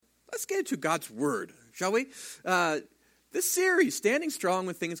let's get into God's Word, shall we? This series, Standing Strong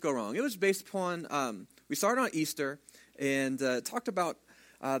When Things Go Wrong, it was based upon, we started on Easter and talked about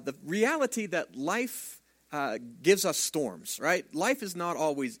the reality that life gives us storms, right? Life is not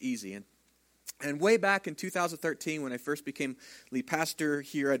always easy. And way back in 2013, when I first became lead pastor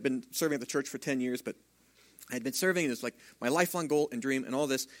here, I'd been serving at the church for 10 years, but I'd been serving, and it was like my lifelong goal and dream and all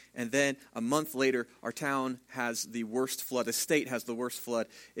this. And then a month later, our town has the worst flood. The state has the worst flood.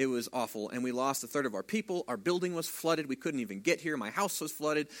 It was awful. And we lost a third of our people. Our building was flooded. We couldn't even get here. My house was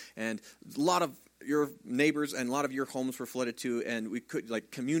flooded. And a lot of your neighbors and a lot of your homes were flooded too. And we could, like,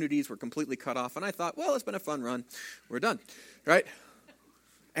 communities were completely cut off. And I thought, well, it's been a fun run. We're done, right?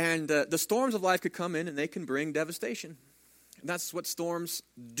 And the storms of life could come in and they can bring devastation. And that's what storms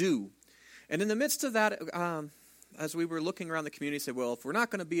do. And in the midst of that, as we were looking around the community, said, well, if we're not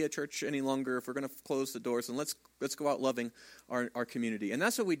going to be a church any longer, if we're going to close the doors, then let's go out loving our community. And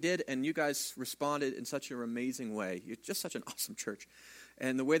that's what we did, and you guys responded in such an amazing way. You're just such an awesome church.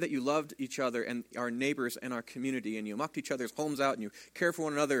 And the way that you loved each other and our neighbors and our community, and you mucked each other's homes out, and you cared for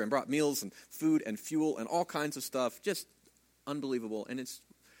one another and brought meals and food and fuel and all kinds of stuff, just unbelievable. And it's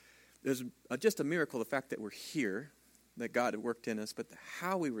just a miracle, the fact that we're here, that God had worked in us, but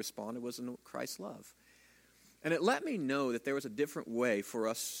how we responded was in Christ's love. And it let me know that there was a different way for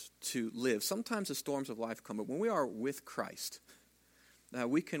us to live. Sometimes the storms of life come, but when we are with Christ,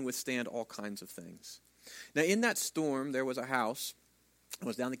 we can withstand all kinds of things. Now, in that storm, there was a house. I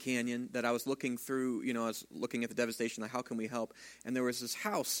was down the canyon that I was looking through, I was looking at the devastation, like how can we help? And there was this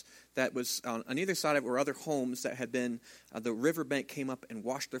house that was on either side of it were other homes that had been, the riverbank came up and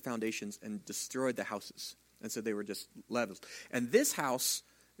washed their foundations and destroyed the houses. And so they were just levels. And this house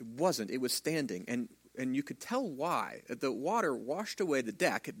wasn't. It was standing. And you could tell why. The water washed away the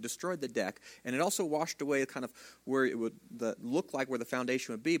deck. It destroyed the deck. And it also washed away kind of where it would look like where the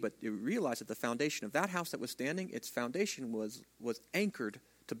foundation would be. But you realize that the foundation of that house that was standing, its foundation was anchored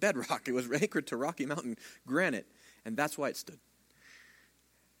to bedrock. It was anchored to Rocky Mountain granite. And that's why it stood.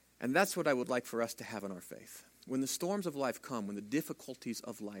 And that's what I would like for us to have in our faith. When the storms of life come, when the difficulties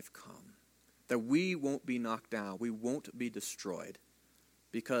of life come, that we won't be knocked down, we won't be destroyed,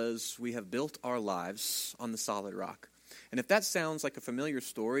 because we have built our lives on the solid rock. And if that sounds like a familiar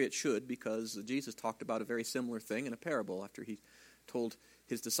story, it should, because Jesus talked about a very similar thing in a parable after he told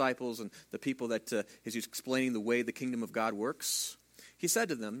his disciples and the people that as he was explaining the way the kingdom of God works. He said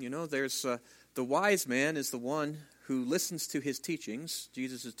to them, there's the wise man is the one who listens to his teachings,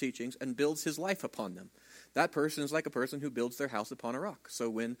 Jesus' teachings, and builds his life upon them. That person is like a person who builds their house upon a rock. So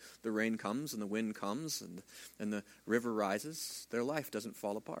when the rain comes and the wind comes and the river rises, their life doesn't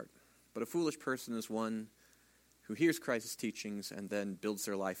fall apart. But a foolish person is one who hears Christ's teachings and then builds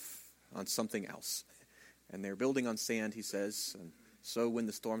their life on something else. And they're building on sand, he says, and so when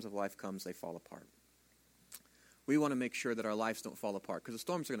the storms of life comes, they fall apart. We want to make sure that our lives don't fall apart, because the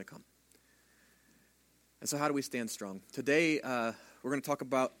storms are going to come. And so how do we stand strong? Today, we're going to talk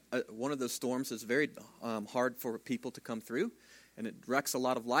about one of those storms that's very hard for people to come through, and it wrecks a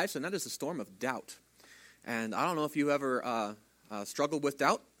lot of lives, and that is the storm of doubt. And I don't know if you ever struggled with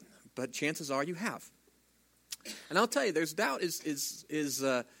doubt, but chances are you have. And I'll tell you, doubt is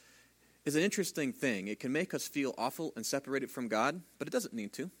an interesting thing. It can make us feel awful and separated from God, but it doesn't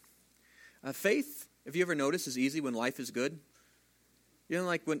need to. Faith, if you ever notice, is easy when life is good.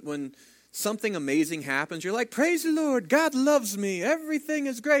 Like when something amazing happens, you're like, praise the Lord, God loves me, everything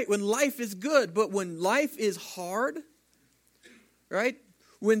is great when life is good. But when life is hard, right?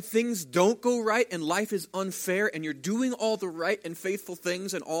 When things don't go right and life is unfair and you're doing all the right and faithful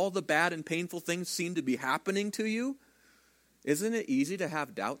things and all the bad and painful things seem to be happening to you, isn't it easy to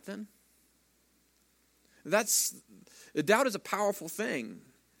have doubt then? Doubt is a powerful thing,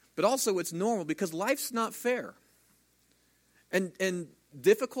 but also it's normal because life's not fair. And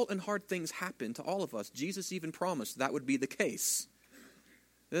difficult and hard things happen to all of us. Jesus even promised that would be the case.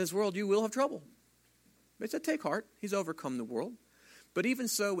 In this world you will have trouble. But he said, take heart. He's overcome the world. But even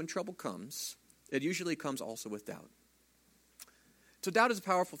so, when trouble comes, it usually comes also with doubt. So doubt is a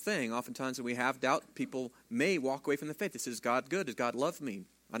powerful thing. Oftentimes when we have doubt, people may walk away from the faith. This is God good? Does God love me?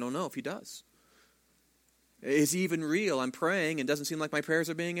 I don't know if he does. Is he even real? I'm praying and it doesn't seem like my prayers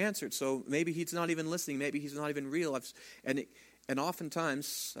are being answered. So maybe he's not even listening. Maybe he's not even real. And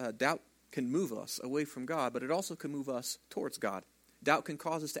oftentimes, doubt can move us away from God, but it also can move us towards God. Doubt can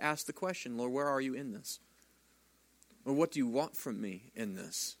cause us to ask the question, Lord, where are you in this? Or what do you want from me in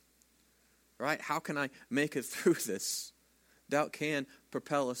this? Right? How can I make it through this? Doubt can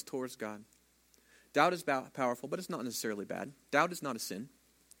propel us towards God. Doubt is powerful, but it's not necessarily bad. Doubt is not a sin.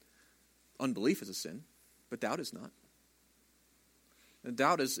 Unbelief is a sin, but doubt is not. And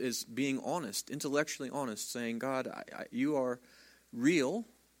doubt is being honest, intellectually honest, saying, God, you are real,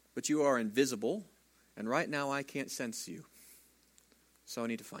 but you are invisible, and right now I can't sense you, so I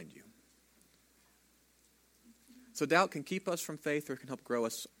need to find you. So doubt can keep us from faith or it can help grow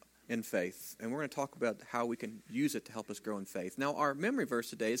us in faith. And we're going to talk about how we can use it to help us grow in faith. Now, our memory verse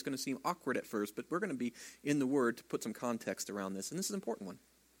today is going to seem awkward at first, but we're going to be in the Word to put some context around this. And this is an important one.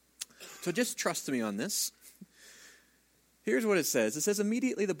 So just trust me on this. Here's what it says. It says,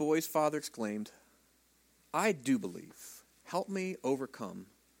 immediately the boy's father exclaimed, I do believe. Help me overcome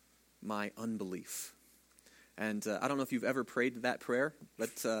my unbelief. And I don't know if you've ever prayed that prayer,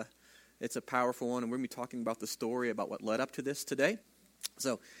 but it's a powerful one. And we're going to be talking about the story about what led up to this today.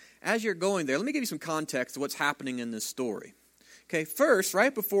 So as you're going there, let me give you some context of what's happening in this story. Okay, first,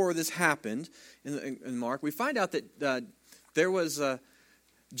 right before this happened in Mark, we find out that there was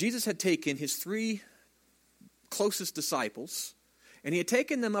Jesus had taken his 3 closest disciples, and he had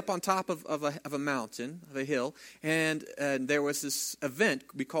taken them up on top of a mountain, of a hill, and there was this event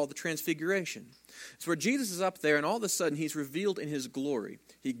we call the Transfiguration. It's where Jesus is up there, and all of a sudden he's revealed in his glory.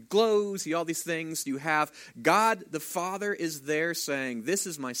 He glows, all these things. You have God the Father is there saying, this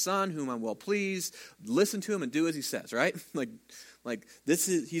is my Son whom I'm well pleased. Listen to him and do as he says, right? Like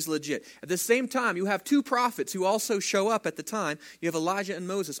he's legit. At the same time, you have 2 prophets who also show up at the time. You have Elijah and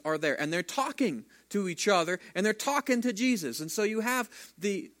Moses are there, and they're talking to each other, and they're talking to Jesus. And so you have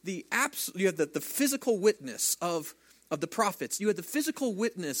the physical witness of the prophets. You had the physical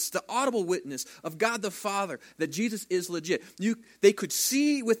witness, the audible witness of God the Father, that Jesus is legit. They could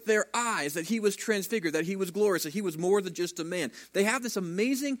see with their eyes that he was transfigured, that he was glorious, that he was more than just a man. They have this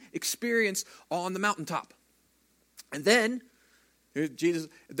amazing experience on the mountaintop. And then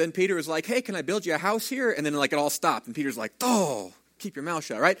Peter was like, hey, can I build you a house here? And then it all stopped. And Peter's like, oh, keep your mouth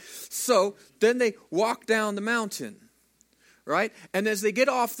shut, right? So then they walk down the mountain, right? And as they get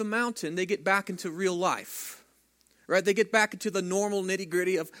off the mountain, they get back into real life, right? They get back into the normal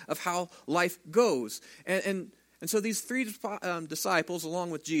nitty-gritty of how life goes. And so these 3 disciples,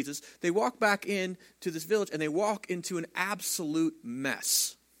 along with Jesus, they walk back into this village, and they walk into an absolute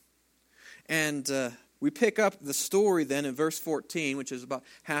mess. And we pick up the story then in verse 14, which is about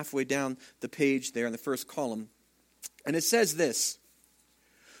halfway down the page there in the first column. And it says this,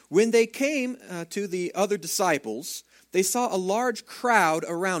 when they came to the other disciples, they saw a large crowd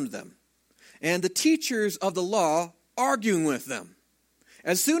around them, and the teachers of the law arguing with them.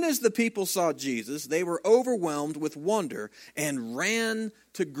 As soon as the people saw Jesus, they were overwhelmed with wonder and ran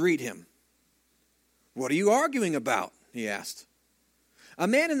to greet him. What are you arguing about? He asked. A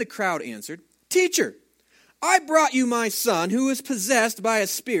man in the crowd answered, Teacher, I brought you my son who is possessed by a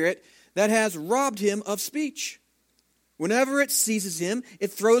spirit that has robbed him of speech. Whenever it seizes him,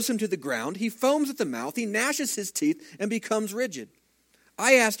 it throws him to the ground. He foams at the mouth, he gnashes his teeth, and becomes rigid.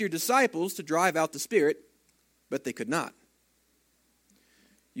 I asked your disciples to drive out the spirit, but they could not.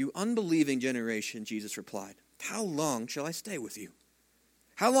 You unbelieving generation, Jesus replied, how long shall I stay with you?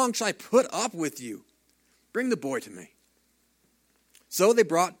 How long shall I put up with you? Bring the boy to me. So they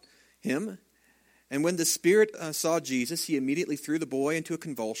brought him, and when the spirit saw Jesus, he immediately threw the boy into a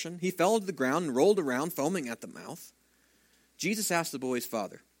convulsion. He fell to the ground and rolled around, foaming at the mouth. Jesus asked the boy's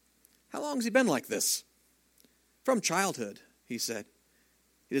father, how long has he been like this? From childhood, he said.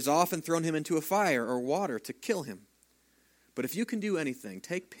 It has often thrown him into a fire or water to kill him. But if you can do anything,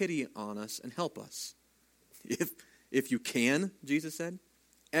 take pity on us and help us. If you can, Jesus said,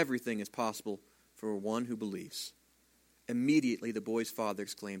 everything is possible for one who believes. Immediately the boy's father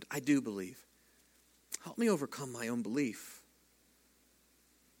exclaimed, I do believe. Help me overcome my own belief.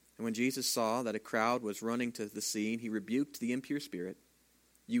 And when Jesus saw that a crowd was running to the scene, he rebuked the impure spirit.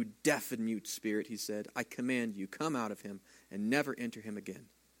 You deaf and mute spirit, he said, I command you, come out of him and never enter him again.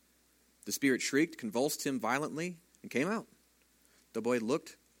 The spirit shrieked, convulsed him violently, and came out. The boy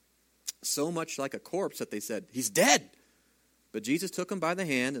looked so much like a corpse that they said, he's dead. But Jesus took him by the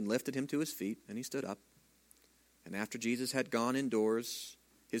hand and lifted him to his feet, and he stood up. And after Jesus had gone indoors,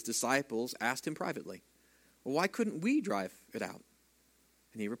 his disciples asked him privately, well, why couldn't we drive it out?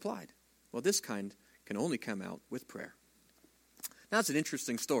 And he replied, well, this kind can only come out with prayer. Now, that's an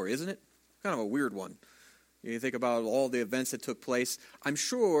interesting story, isn't it? Kind of a weird one. You think about all the events that took place. I'm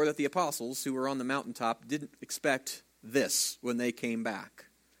sure that the apostles who were on the mountaintop didn't expect this when they came back.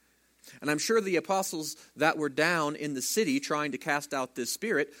 And I'm sure the apostles that were down in the city trying to cast out this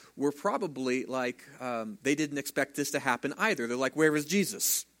spirit were probably like, they didn't expect this to happen either. They're like, where is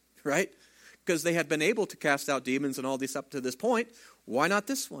Jesus? Right? Because they had been able to cast out demons and all this up to this point. Why not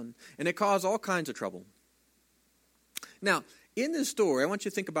this one? And it caused all kinds of trouble. Now, in this story, I want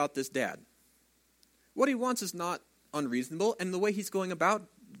you to think about this dad. What he wants is not unreasonable, and the way he's going about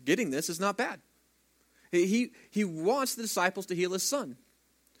getting this is not bad. He wants the disciples to heal his son.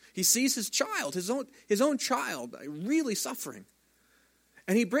 He sees his child, his own child, really suffering.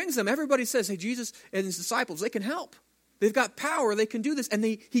 And he brings them. Everybody says, hey, Jesus and his disciples, they can help. They've got power. They can do this. And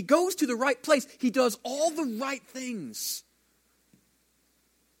he goes to the right place. He does all the right things.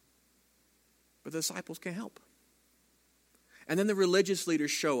 But the disciples can't help. And then the religious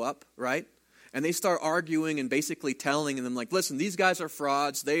leaders show up, right? And they start arguing and basically telling them, like, listen, these guys are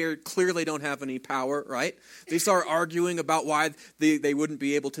frauds. They clearly don't have any power, right? They start arguing about why they wouldn't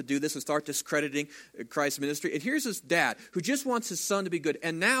be able to do this and start discrediting Christ's ministry. And here's this dad who just wants his son to be good.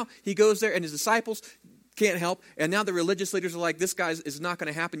 And now he goes there and his disciples can't help. And now the religious leaders are like, this guy is not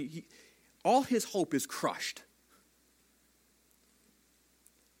going to happen. All his hope is crushed.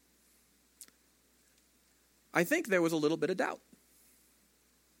 I think there was a little bit of doubt.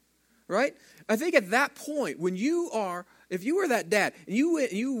 Right? I think at that point, if you were that dad, and you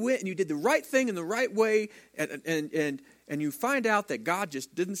went and you did the right thing in the right way, and you find out that God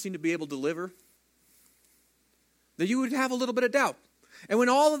just didn't seem to be able to deliver, that you would have a little bit of doubt. And when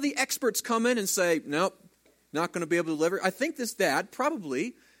all of the experts come in and say, nope, not going to be able to deliver, I think this dad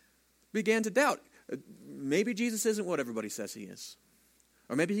probably began to doubt. Maybe Jesus isn't what everybody says he is.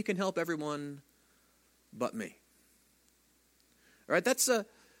 Or maybe he can help everyone but me. All right,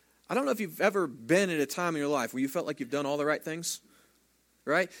 I don't know if you've ever been at a time in your life where you felt like you've done all the right things,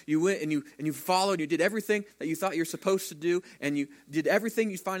 right? You went and you followed, you did everything that you thought you were supposed to do, and you did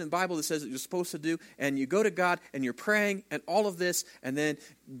everything you find in the Bible that says that you're supposed to do, and you go to God and you're praying and all of this, and then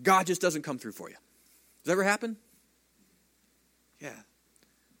God just doesn't come through for you. Does that ever happen? Yeah.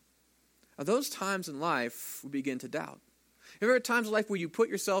 Now, those times in life we begin to doubt. Have you ever had times in life where you put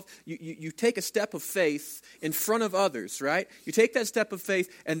yourself, you take a step of faith in front of others, right? You take that step of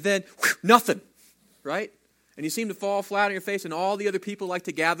faith and then nothing, right? And you seem to fall flat on your face, and all the other people like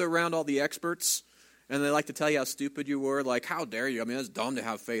to gather around all the experts, and they like to tell you how stupid you were, like, how dare you? I mean, that's dumb to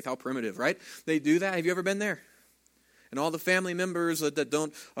have faith. How primitive, right? They do that. Have you ever been there? And all the family members that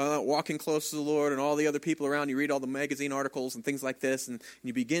don't walking close to the Lord, and all the other people around, you read all the magazine articles and things like this, and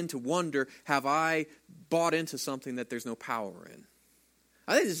you begin to wonder, have I bought into something that there's no power in?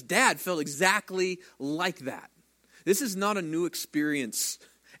 I think this dad felt exactly like that. This is not a new experience.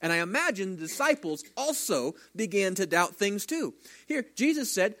 And I imagine the disciples also began to doubt things too. Here,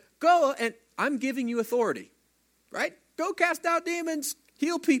 Jesus said, go and I'm giving you authority, right? Go cast out demons.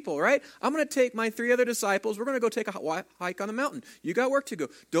 Heal people, right? I'm going to take my 3 other disciples. We're going to go take a hike on the mountain. You got work to go.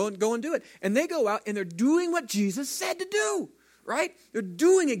 Don't go and do it. And they go out and they're doing what Jesus said to do, right? They're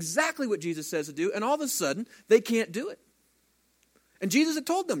doing exactly what Jesus says to do, and all of a sudden, they can't do it. And Jesus had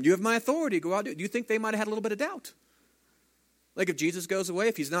told them, you have my authority, go out and do it. Do you think they might have had a little bit of doubt? Like if Jesus goes away,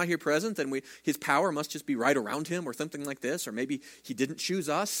 if he's not here present, then his power must just be right around him or something like this. Or maybe he didn't choose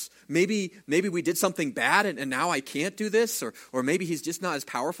us. Maybe we did something bad and now I can't do this. Or maybe he's just not as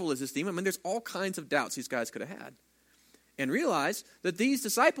powerful as this demon. I mean, there's all kinds of doubts these guys could have had. And realize that these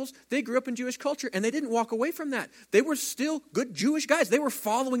disciples, they grew up in Jewish culture and they didn't walk away from that. They were still good Jewish guys. They were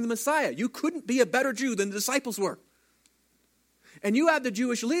following the Messiah. You couldn't be a better Jew than the disciples were. And you have the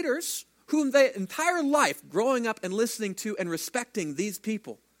Jewish leaders whom their entire life growing up and listening to and respecting these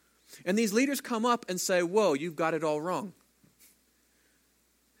people. And these leaders come up and say, whoa, you've got it all wrong.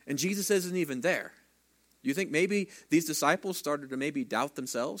 And Jesus isn't even there. You think maybe these disciples started to maybe doubt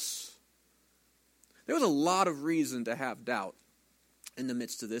themselves? There was a lot of reason to have doubt in the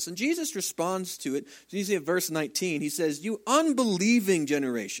midst of this. And Jesus responds to it. So you see at verse 19, he says, you unbelieving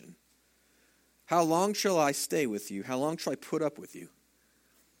generation, how long shall I stay with you? How long shall I put up with you?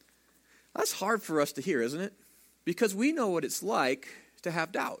 That's hard for us to hear, isn't it? Because we know what it's like to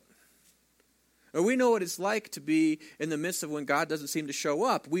have doubt. Or we know what it's like to be in the midst of when God doesn't seem to show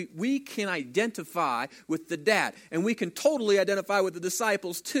up. We can identify with the dad. And we can totally identify with the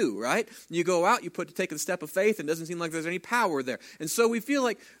disciples too, right? You go out, you take a step of faith, and it doesn't seem like there's any power there. And so we feel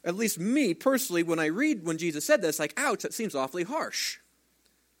like, at least me personally, when Jesus said this, like, ouch, that seems awfully harsh.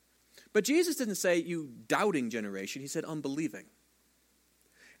 But Jesus didn't say, you doubting generation. He said, unbelieving.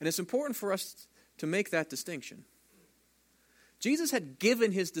 And it's important for us to make that distinction. Jesus had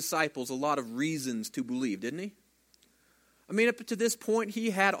given his disciples a lot of reasons to believe, didn't he? I mean, up to this point, he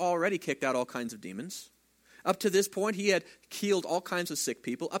had already kicked out all kinds of demons. Up to this point, he had healed all kinds of sick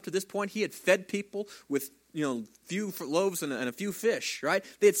people. Up to this point, he had fed people with, few loaves and a few fish, right?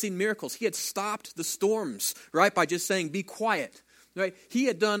 They had seen miracles. He had stopped the storms, right, by just saying, be quiet. Right? He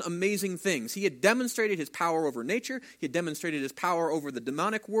had done amazing things. He had demonstrated his power over nature. He had demonstrated his power over the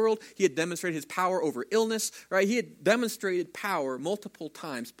demonic world. He had demonstrated his power over illness. Right? He had demonstrated power multiple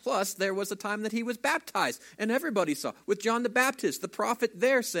times. Plus, there was a time that he was baptized, and everybody saw, with John the Baptist, the prophet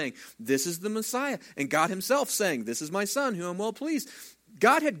there saying, "This is the Messiah," and God himself saying, "This is my son, whom I'm well pleased."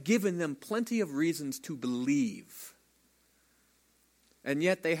 God had given them plenty of reasons to believe. And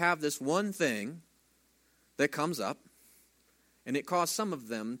yet they have this one thing that comes up, and it caused some of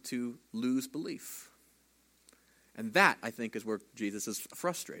them to lose belief. And that, I think, is where Jesus is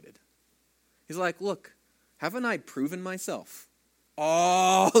frustrated. He's like, look, haven't I proven myself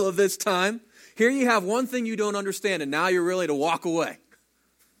all of this time? Here you have one thing you don't understand, and now you're ready to walk away.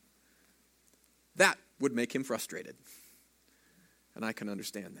 That would make him frustrated. And I can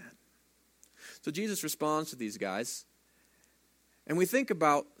understand that. So Jesus responds to these guys. And we think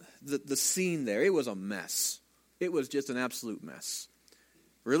about the scene there. It was a mess. It was just an absolute mess.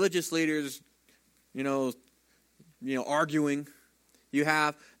 Religious leaders, arguing. You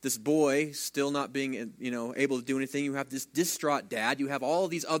have this boy still not being, able to do anything. You have this distraught dad. You have all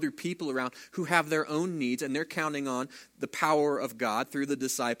of these other people around who have their own needs, and they're counting on the power of God through the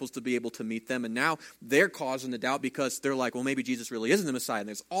disciples to be able to meet them. And now they're causing the doubt because they're like, well, maybe Jesus really isn't the Messiah. And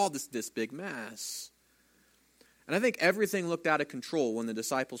there's all this big mess. And I think everything looked out of control when the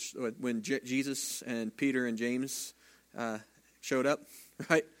disciples, when Jesus and Peter and James showed up,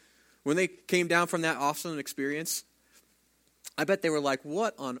 right? When they came down from that awesome experience, I bet they were like,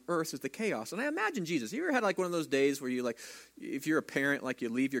 what on earth is the chaos? And I imagine Jesus. You ever had like one of those days where you like, if you're a parent, like you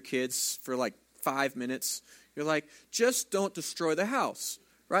leave your kids for like 5 minutes, you're like, just don't destroy the house,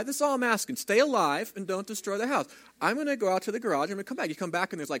 right? That's all I'm asking. Stay alive and don't destroy the house. I'm going to go out to the garage. I'm going to come back. You come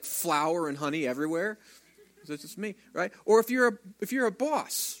back and there's like flour and honey everywhere. That's just me, right? Or if you're a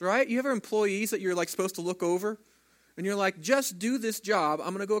boss, right? You have employees that you're like supposed to look over, and you're like, just do this job. I'm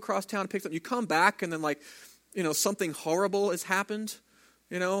going to go across town and pick something. You come back, and then like, something horrible has happened.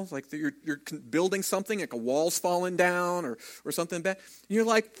 Like you're building something, like a wall's fallen down or something bad. And you're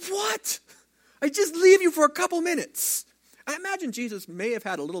like, what? I just leave you for a couple minutes. I imagine Jesus may have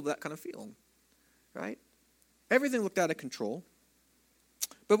had a little of that kind of feeling, right? Everything looked out of control.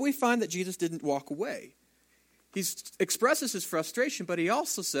 But we find that Jesus didn't walk away. He expresses his frustration, but he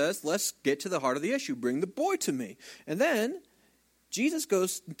also says, let's get to the heart of the issue. Bring the boy to me. And then Jesus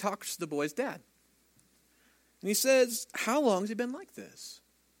goes and talks to the boy's dad. And he says, how long has he been like this?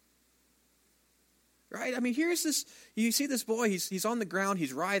 Right? I mean, here's this, you see this boy, he's on the ground,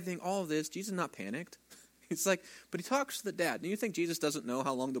 he's writhing, all of this. Jesus is not panicked. He's like, but he talks to the dad. Do you think Jesus doesn't know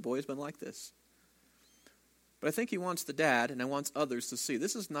how long the boy has been like this? But I think he wants the dad, and he wants others to see,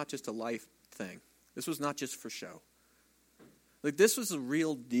 this is not just a life thing. This was not just for show. Like, this was a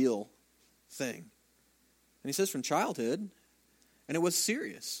real deal thing. And he says from childhood, and it was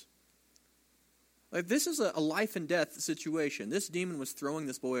serious. Like, this is a life and death situation. This demon was throwing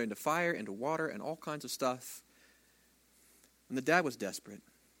this boy into fire, into water, and all kinds of stuff. And the dad was desperate.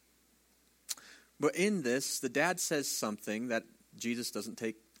 But in this, the dad says something that Jesus doesn't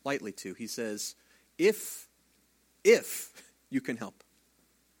take lightly to. He says, if you can help.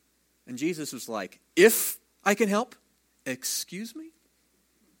 And Jesus was like, if I can help? Excuse me?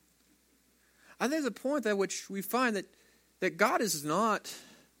 I think there's a point at which we find that God is not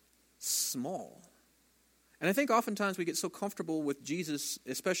small. And I think oftentimes we get so comfortable with Jesus,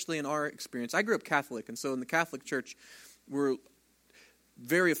 especially in our experience. I grew up Catholic, and so in the Catholic Church, we're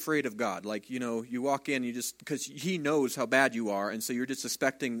very afraid of God. Like, you walk in, because he knows how bad you are, and so you're just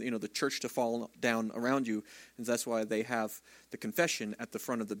expecting, the church to fall down around you, and that's why they have the confession at the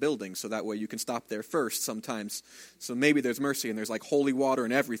front of the building, so that way you can stop there first sometimes. So maybe there's mercy, and there's like holy water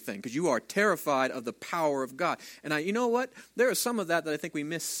and everything, because you are terrified of the power of God. And you know what? There is some of that I think we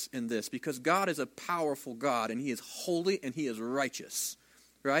miss in this, because God is a powerful God, and he is holy, and he is righteous,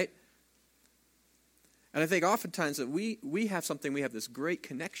 right? And I think oftentimes that we have this great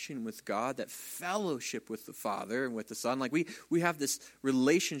connection with God, that fellowship with the Father and with the Son. Like we have this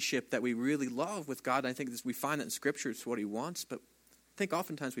relationship that we really love with God. And I think we find that in Scripture it's what he wants, but I think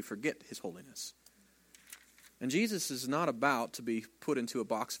oftentimes we forget his holiness. And Jesus is not about to be put into a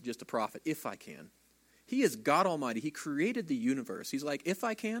box of just a prophet, if I can. He is God Almighty. He created the universe. He's like, if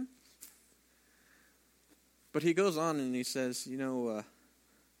I can. But he goes on and he says,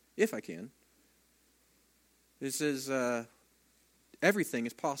 if I can. It says, everything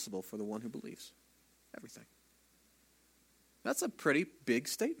is possible for the one who believes. Everything. That's a pretty big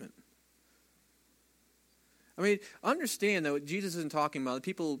statement. I mean, understand that what Jesus isn't talking about,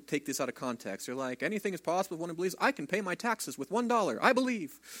 people take this out of context. They're like, anything is possible for one who believes. I can pay my taxes with $1. I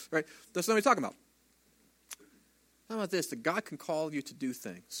believe. Right? That's not what he's talking about. How about this? That God can call you to do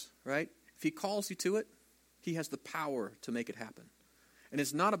things, right? If he calls you to it, he has the power to make it happen. And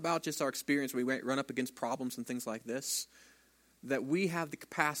it's not about just our experience where we run up against problems and things like this. That we have the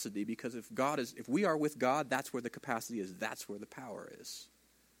capacity, because if we are with God, that's where the capacity is. That's where the power is.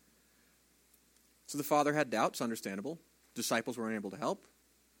 So the father had doubts, understandable. Disciples were unable to help.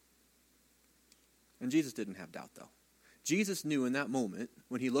 And Jesus didn't have doubt, though. Jesus knew in that moment,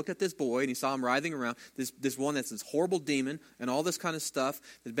 when he looked at this boy and he saw him writhing around, this one that's this horrible demon and all this kind of stuff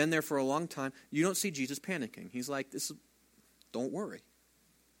that's been there for a long time, you don't see Jesus panicking. He's like, don't worry.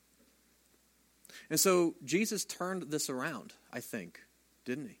 And so Jesus turned this around, I think,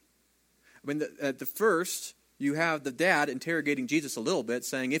 didn't he? I mean, at the first, you have the dad interrogating Jesus a little bit,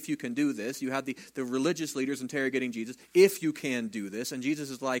 saying, if you can do this. You have the religious leaders interrogating Jesus, if you can do this. And Jesus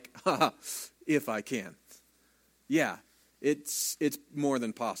is like, if I can. Yeah, it's more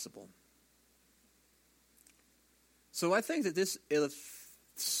than possible. So I think that this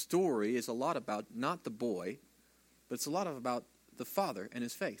story is a lot about not the boy, but it's a lot about the father and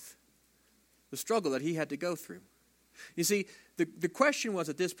his faith. The struggle that he had to go through. You see, the question was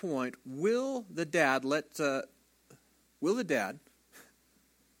at this point, will the dad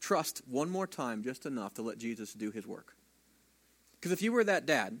trust one more time just enough to let Jesus do his work? Because if you were that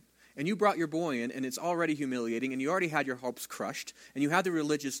dad, and you brought your boy in, and it's already humiliating, and you already had your hopes crushed, and you had the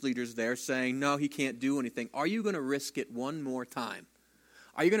religious leaders there saying, no, he can't do anything, are you going to risk it one more time?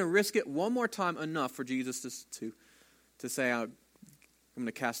 Are you going to risk it one more time enough for Jesus to say, I'm going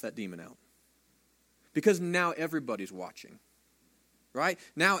to cast that demon out? Because now everybody's watching, right?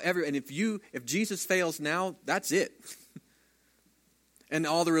 And if Jesus fails now, that's it. And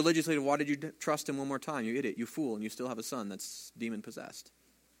all the religious leaders, why did you trust him one more time? You idiot, you fool, and you still have a son that's demon possessed.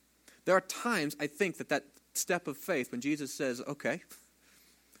 There are times, I think, that step of faith when Jesus says, okay,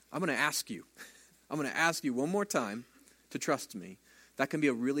 I'm going to ask you one more time to trust me. That can be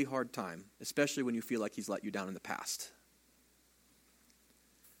a really hard time, especially when you feel like he's let you down in the past.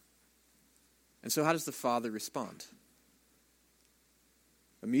 And so how does the father respond?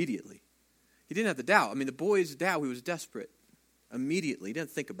 Immediately. He didn't have the doubt. I mean, the boy's doubt, he was desperate. Immediately, he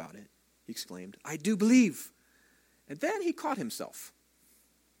didn't think about it. He exclaimed, I do believe. And then he caught himself.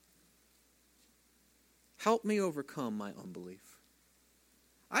 Help me overcome my unbelief.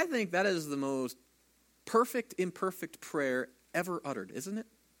 I think that is the most perfect, imperfect prayer ever uttered, isn't it?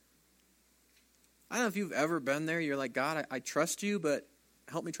 I don't know if you've ever been there. You're like, God, I trust you, but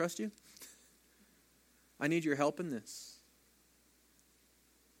help me trust you. I need your help in this.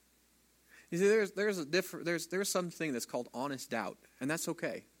 You see, there's something that's called honest doubt, and that's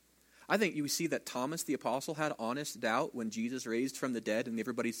okay. I think you see that Thomas the apostle had honest doubt when Jesus raised from the dead, and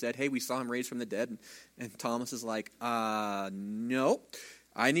everybody said, hey, we saw him raised from the dead, and Thomas is like, no,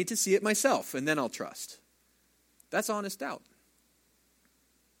 I need to see it myself, and then I'll trust. That's honest doubt.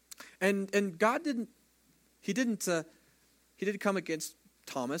 And God didn't come against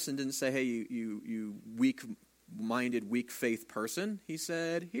Thomas and didn't say, hey, you weak-minded, weak-faith person. He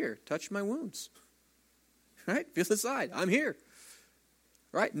said, here, touch my wounds. Right? Feel the side. I'm here.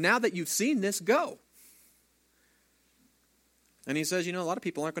 Right? Now that you've seen this, go. And he says, a lot of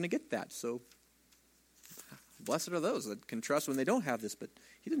people aren't going to get that. So blessed are those that can trust when they don't have this. But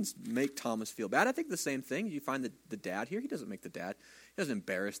he didn't make Thomas feel bad. I think the same thing. You find the dad here. He doesn't make the dad. He doesn't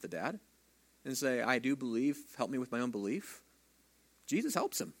embarrass the dad and say, I do believe. Help me with my unbelief. Jesus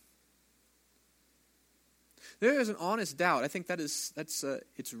helps him. There is an honest doubt. I think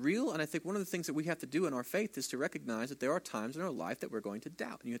it's real, and I think one of the things that we have to do in our faith is to recognize that there are times in our life that we're going to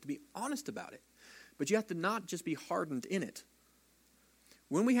doubt, and you have to be honest about it. But you have to not just be hardened in it.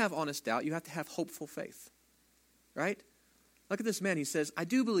 When we have honest doubt, you have to have hopeful faith, right? Look at this man. He says, I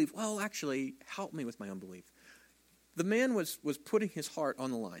do believe. Well, actually, help me with my unbelief. The man was putting his heart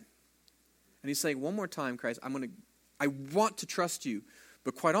on the line, and he's saying, one more time, Christ, I want to trust you,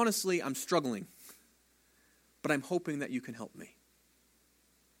 but quite honestly, I'm struggling. But I'm hoping that you can help me.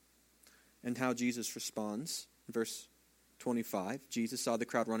 And how Jesus responds, verse 25, Jesus saw the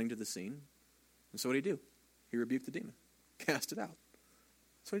crowd running to the scene. And so what did he do? He rebuked the demon, cast it out.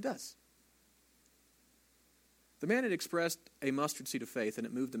 That's what he does. The man had expressed a mustard seed of faith, and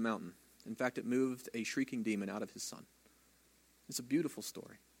it moved a mountain. In fact, it moved a shrieking demon out of his son. It's a beautiful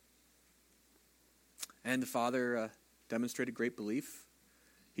story. And the father demonstrated great belief.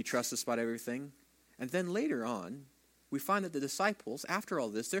 He trusts despite everything. And then later on, we find that the disciples, after all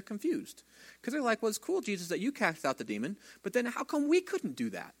this, they're confused. Because they're like, well, it's cool, Jesus, that you cast out the demon, but then how come we couldn't do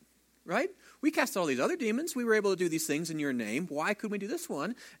that? Right? We cast all these other demons. We were able to do these things in your name. Why couldn't we do this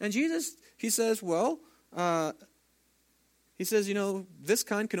one? And Jesus, he says, this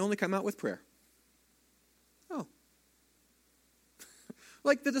kind can only come out with prayer. Oh,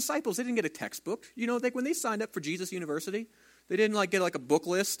 Like the disciples, they didn't get a textbook. When they signed up for Jesus University, they didn't get a book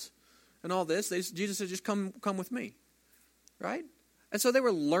list and all this. Jesus said, just come with me, right? And so they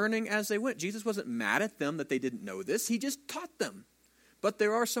were learning as they went. Jesus wasn't mad at them that they didn't know this. He just taught them. But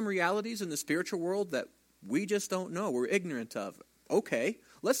there are some realities in the spiritual world that we just don't know. We're ignorant of. Okay,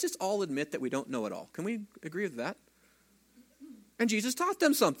 let's just all admit that we don't know it all. Can we agree with that? And Jesus taught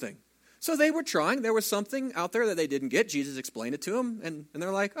them something. So they were trying. There was something out there that they didn't get. Jesus explained it to them, and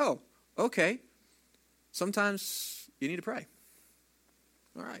they're like, oh, okay. Sometimes you need to pray.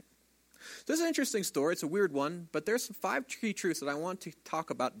 All right. This is an interesting story. It's a weird one, but there's some 5 key truths that I want to talk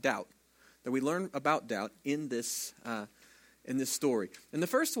about doubt, that we learn about doubt in this story. And the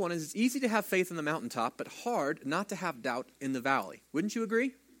first one is, it's easy to have faith in the mountaintop, but hard not to have doubt in the valley. Wouldn't you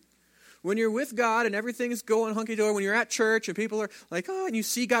agree? When you're with God and everything is going hunky-dory, when you're at church and people are like, oh, and you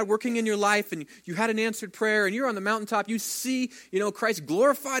see God working in your life and you had an answered prayer and you're on the mountaintop, you see, Christ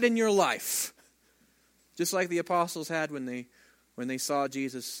glorified in your life. Just like the apostles had when they saw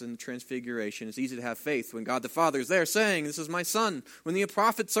Jesus in the transfiguration. It's easy to have faith when God the Father is there saying, this is my son. When the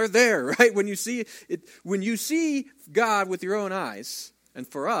prophets are there, right? When you see God with your own eyes, and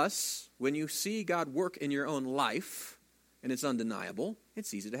for us, when you see God work in your own life, and it's undeniable,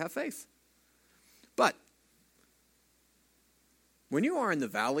 it's easy to have faith. But when you are in the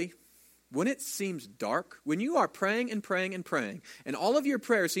valley, when it seems dark, when you are praying and praying and praying, and all of your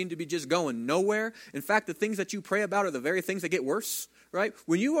prayers seem to be just going nowhere, in fact, the things that you pray about are the very things that get worse, right?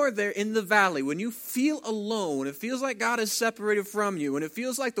 When you are there in the valley, when you feel alone, it feels like God is separated from you, and it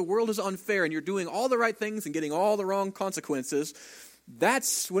feels like the world is unfair, and you're doing all the right things and getting all the wrong consequences,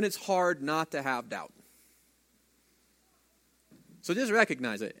 that's when it's hard not to have doubt. So just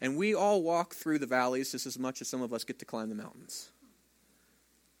recognize it. And we all walk through the valleys just as much as some of us get to climb the mountains.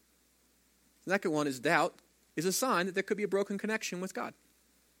 The second one is doubt is a sign that there could be a broken connection with God.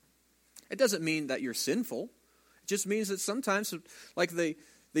 It doesn't mean that you're sinful. It just means that sometimes, like the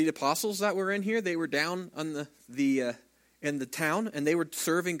apostles that were in here, they were down on in the town and they were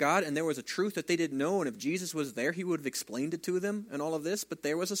serving God, and there was a truth that they didn't know, and if Jesus was there, he would have explained it to them and all of this, but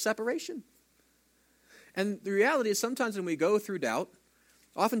there was a separation. And the reality is sometimes when we go through doubt,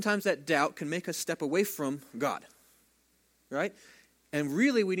 oftentimes that doubt can make us step away from God, right? And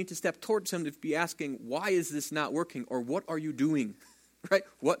really we need to step towards him to be asking, why is this not working? Or what are you doing, right?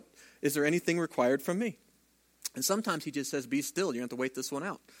 Is there anything required from me? And sometimes he just says, be still, you have to wait this one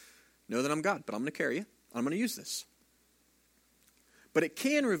out. Know that I'm God, but I'm going to carry you. I'm going to use this. But it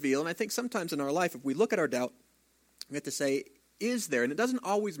can reveal, and I think sometimes in our life, if we look at our doubt, we have to say, is there, and it doesn't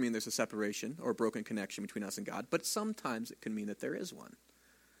always mean there's a separation or a broken connection between us and God, but sometimes it can mean that there is one.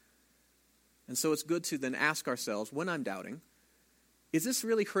 And so it's good to then ask ourselves, when I'm doubting, is this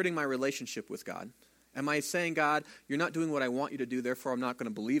really hurting my relationship with God? Am I saying, God, you're not doing what I want you to do, therefore I'm not going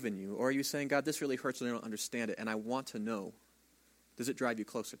to believe in you? Or are you saying, God, this really hurts and I don't understand it, and I want to know, does it drive you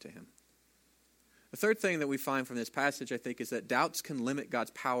closer to him? The third thing that we find from this passage, I think, is that doubts can limit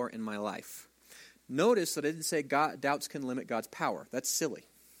God's power in my life. Notice that I didn't say doubts can limit God's power. That's silly.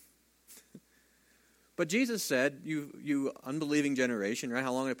 But Jesus said, you unbelieving generation, right?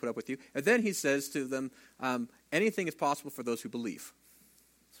 How long did I put up with you? And then he says to them, anything is possible for those who believe.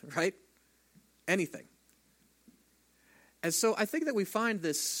 Right? Anything. And so I think that we find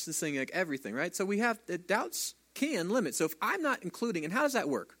this thing like everything, right? So we have doubts can limit. So if I'm not including, and how does that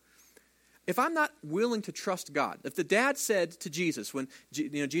work? If I'm not willing to trust God, if the dad said to Jesus, when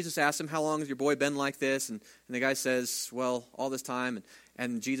Jesus asked him, how long has your boy been like this? And the guy says, well, all this time.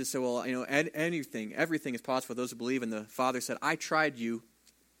 And Jesus said, well, everything is possible for those who believe. And the father said, I tried you.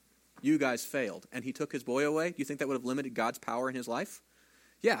 You guys failed. And he took his boy away. Do you think that would have limited God's power in his life?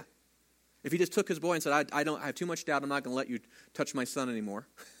 Yeah. If he just took his boy and said, I have too much doubt, I'm not going to let you touch my son anymore.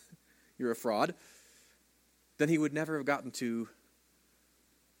 You're a fraud. Then he would never have gotten to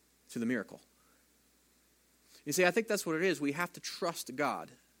the miracle. You see, I think that's what it is. We have to trust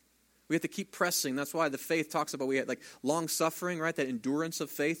God. We have to keep pressing. That's why the faith talks about we have like long suffering, right? That endurance of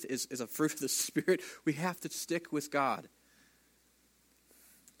faith is a fruit of the Spirit. We have to stick with God.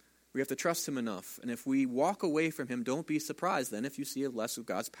 We have to trust him enough. And if we walk away from him, don't be surprised then if you see less of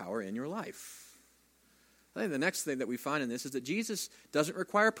God's power in your life. I think the next thing that we find in this is that Jesus doesn't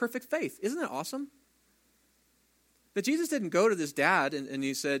require perfect faith. Isn't that awesome? That Jesus didn't go to this dad and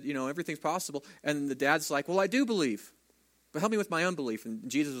he said, everything's possible. And the dad's like, well, I do believe, but help me with my unbelief. And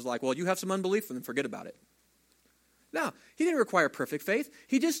Jesus was like, well, you have some unbelief and then forget about it. No, he didn't require perfect faith.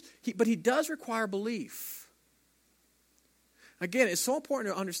 But he does require belief. Again, it's so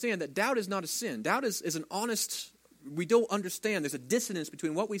important to understand that doubt is not a sin. Doubt is an honest we don't understand. There's a dissonance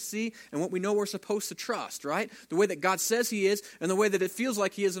between what we see and what we know we're supposed to trust, right? The way that God says he is and the way that it feels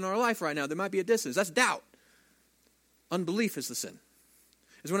like he is in our life right now. There might be a dissonance. That's doubt. Unbelief is the sin.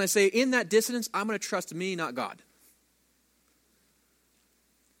 Is when I say, in that dissonance, I'm going to trust me, not God.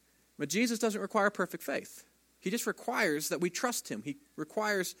 But Jesus doesn't require perfect faith. He just requires that we trust him. He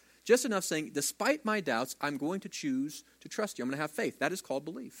requires just enough saying, despite my doubts, I'm going to choose to trust you. I'm going to have faith. That is called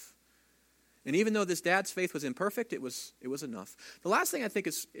belief. And even though this dad's faith was imperfect, it was enough. The last thing I think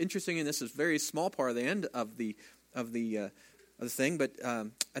is interesting, and this is a very small part of the end of the thing, but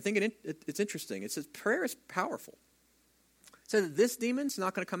I think it's interesting. It says prayer is powerful. It says that this demon's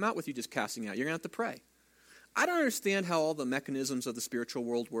not going to come out with you just casting out. You're going to have to pray. I don't understand how all the mechanisms of the spiritual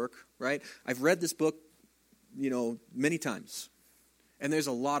world work, right? I've read this book, many times. And there's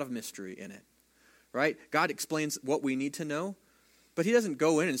a lot of mystery in it, right? God explains what we need to know, but he doesn't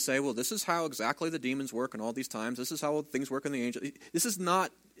go in and say, well, this is how exactly the demons work and all these times. This is how things work in the angels. This is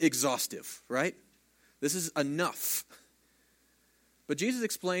not exhaustive, right? This is enough. But Jesus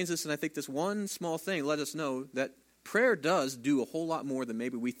explains this, and I think this one small thing let us know that prayer does do a whole lot more than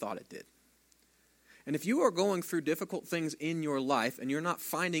maybe we thought it did. And if you are going through difficult things in your life and you're not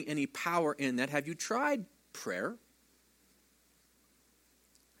finding any power in that, have you tried prayer?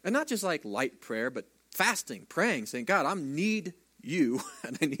 And not just like light prayer, but fasting, praying, saying, God, I need you,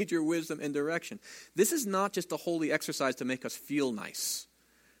 and I need your wisdom and direction. This is not just a holy exercise to make us feel nice.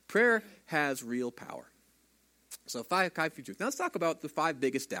 Prayer has real power. So five truths. Now let's talk about the 5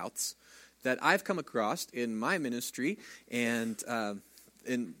 biggest doubts that I've come across in my ministry and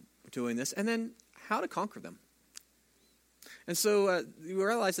in doing this, and then how to conquer them. And so you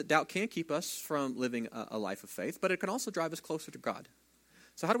realize that doubt can keep us from living a life of faith, but it can also drive us closer to God.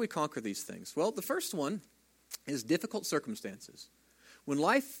 So how do we conquer these things? Well, the first one is difficult circumstances. When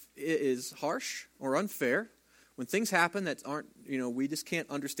life is harsh or unfair, when things happen that aren't, we just can't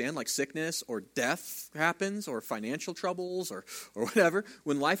understand, like sickness or death happens or financial troubles or whatever,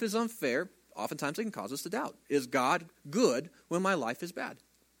 when life is unfair, oftentimes it can cause us to doubt. Is God good when my life is bad?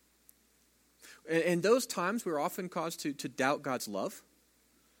 In those times, we're often caused to doubt God's love,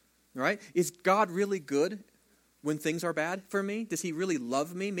 right? Is God really good when things are bad for me? Does he really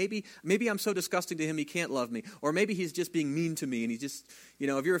love me? Maybe I'm so disgusting to him he can't love me. Or maybe he's just being mean to me and he just,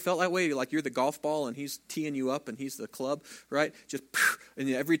 have you ever felt that way? Like you're the golf ball and he's teeing you up and he's the club, right? Just, and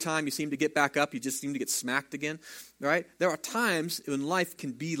every time you seem to get back up, you just seem to get smacked again, right? There are times when life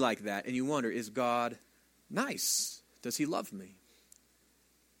can be like that and you wonder, is God nice? Does he love me?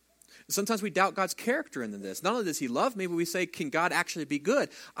 Sometimes we doubt God's character in this. Not only does he love me, but we say, can God actually be good?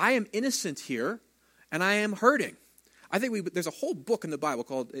 I am innocent here, and I am hurting. I think there's a whole book in the Bible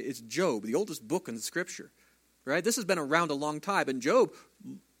called, it's Job, the oldest book in the Scripture. Right? This has been around a long time. And Job,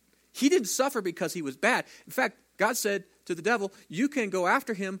 he didn't suffer because he was bad. In fact, God said to the devil, you can go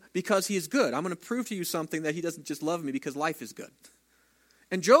after him because he is good. I'm going to prove to you something that he doesn't just love me because life is good.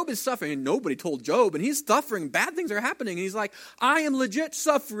 And Job is suffering, and nobody told Job, and he's suffering. Bad things are happening, and he's like, I am legit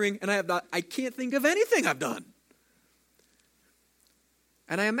suffering, and I can't think of anything I've done.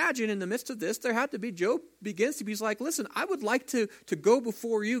 And I imagine in the midst of this, there had to be, Job begins to be like, listen, I would like to go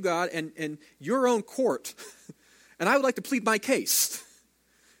before you, God, and your own court, and I would like to plead my case.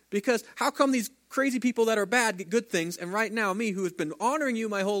 Because how come these crazy people that are bad get good things, and right now me, who has been honoring you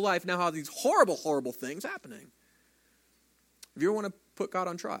my whole life, now have these horrible, horrible things happening? If you ever want to put God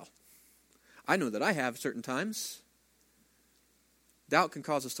on trial, I know that I have certain times. Doubt can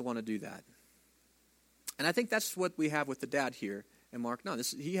cause us to want to do that. And I think that's what we have with the dad here in Mark 9.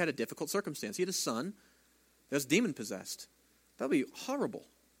 He had a difficult circumstance. He had a son that was demon-possessed. That would be horrible.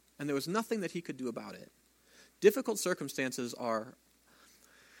 And there was nothing that he could do about it. Difficult circumstances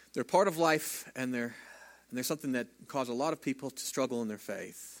they're part of life, and they're something that cause a lot of people to struggle in their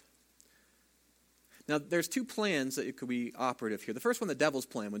faith. Now, there's 2 plans that could be operative here. The first one, the devil's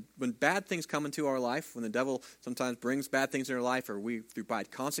plan. When bad things come into our life, when the devil sometimes brings bad things in our life, or we, through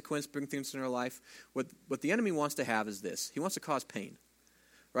bad consequence, bring things in our life, what the enemy wants to have is this. He wants to cause pain.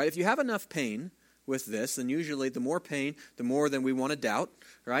 Right? If you have enough pain with this, then usually the more pain, the more then we want to doubt,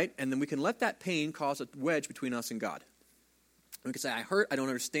 right? And then we can let that pain cause a wedge between us and God. We can say, I hurt, I don't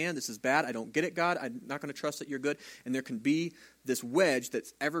understand, this is bad, I don't get it, God, I'm not going to trust that you're good. And there can be this wedge,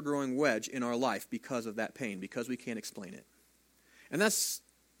 that's ever-growing wedge in our life because of that pain, because we can't explain it. And that's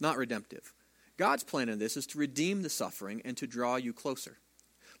not redemptive. God's plan in this is to redeem the suffering and to draw you closer.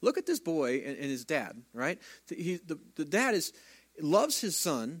 Look at this boy and his dad, right? The dad loves his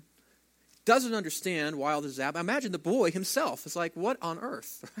son, doesn't understand why all this is happening. Imagine the boy himself is like, what on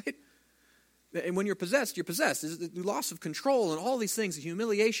earth, right? And when you're possessed, you're possessed. There's the loss of control and all these things, the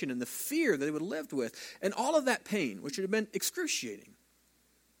humiliation and the fear that they would have lived with, and all of that pain, which would have been excruciating.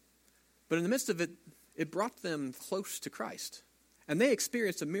 But in the midst of it, it brought them close to Christ. And they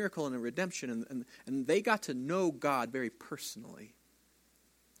experienced a miracle and a redemption, and they got to know God very personally,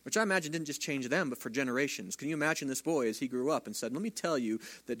 which I imagine didn't just change them, but for generations. Can you imagine this boy as he grew up and said, let me tell you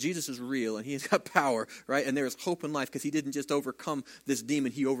that Jesus is real and he has got power, right? And there is hope in life because he didn't just overcome this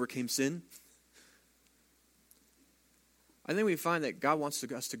demon, he overcame sin. I think we find that God wants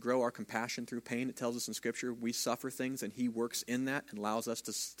us to grow our compassion through pain. It tells us in Scripture we suffer things and he works in that and allows us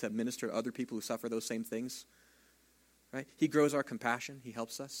to minister to other people who suffer those same things. Right? He grows our compassion. He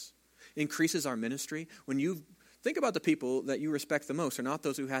helps us. Increases our ministry. When you think about the people that you respect the most are not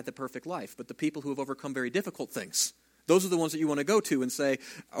those who had the perfect life, but the people who have overcome very difficult things. Those are the ones that you want to go to and say,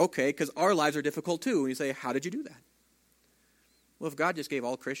 okay, because our lives are difficult too. And you say, how did you do that? Well, if God just gave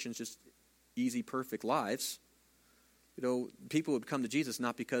all Christians just easy, perfect lives, people would come to Jesus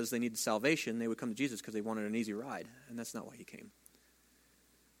not because they needed salvation. They would come to Jesus because they wanted an easy ride. And that's not why he came.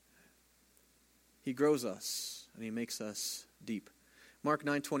 He grows us and he makes us deep. Mark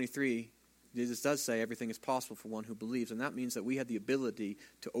 9:23, Jesus does say everything is possible for one who believes. And that means that we have the ability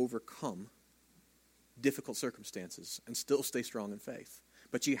to overcome difficult circumstances and still stay strong in faith.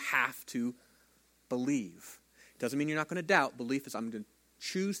 But you have to believe. It doesn't mean you're not going to doubt. Belief is I'm going to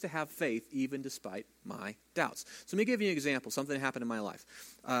choose to have faith even despite my doubts. So let me give you an example, something that happened in my life.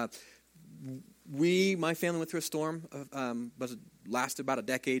 My family went through a storm. It lasted about a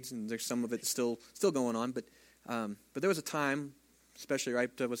decade, and there's some of it still going on. But there was a time, especially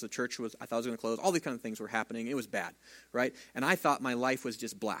right, there was the church I thought was going to close. All these kind of things were happening. It was bad, right? And I thought my life was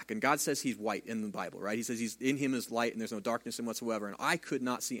just black. And God says He's white in the Bible, right? He says He's in Him is light, and there's no darkness in whatsoever. And I could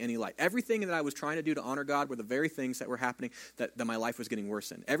not see any light. Everything that I was trying to do to honor God were the very things that were happening that my life was getting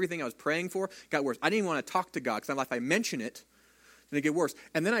worse in. Everything I was praying for got worse. I didn't even want to talk to God because if I mention it, then it get worse.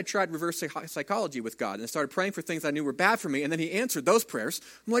 And then I tried reverse psychology with God, and I started praying for things I knew were bad for me, and then He answered those prayers.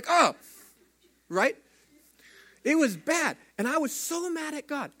 I'm like, oh, right? It was bad. And I was so mad at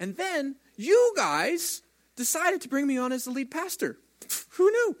God. And then you guys decided to bring me on as the lead pastor.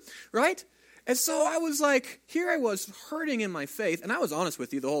 Who knew, right? And so I was like, here I was hurting in my faith. And I was honest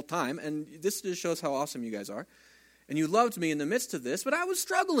with you the whole time. And this just shows how awesome you guys are. And you loved me in the midst of this, but I was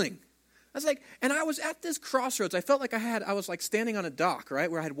struggling. I was like, and I was at this crossroads. I felt like I was like standing on a dock, right?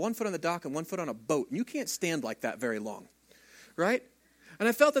 Where I had one foot on the dock and one foot on a boat. And you can't stand like that very long, right? And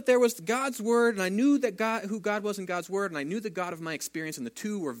I felt that there was God's word, and I knew that who God was in God's word, and I knew the God of my experience, and the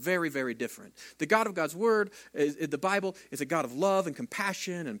two were very, very different. The God of God's word, the Bible, is a God of love and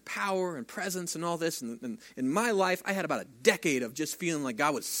compassion and power and presence and all this. And in my life, I had about a decade of just feeling like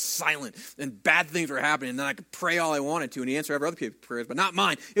God was silent and bad things were happening, and then I could pray all I wanted to, and He answered every other people's prayers, but not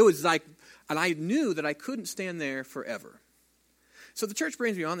mine. It was like, and I knew that I couldn't stand there forever. So the church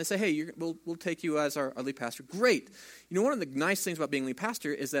brings me on. They say, hey, we'll take you as our lead pastor. Great. You know, one of the nice things about being lead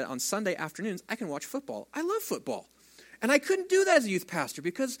pastor is that on Sunday afternoons, I can watch football. I love football. And I couldn't do that as a youth pastor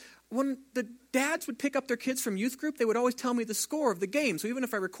because when the dads would pick up their kids from youth group, they would always tell me the score of the game. So even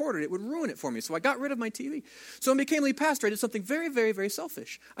if I recorded it, it would ruin it for me. So I got rid of my TV. So when I became lead pastor, I did something very, very, very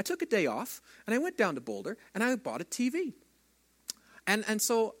selfish. I took a day off, and I went down to Boulder, and I bought a TV. And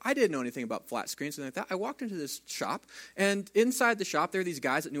so I didn't know anything about flat screens and like that. I walked into this shop, and inside the shop, there were these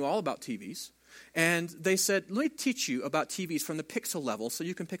guys that knew all about TVs. And they said, let me teach you about TVs from the pixel level so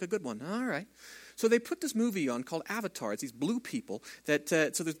you can pick a good one. All right. So they put this movie on called Avatar. It's these blue people. So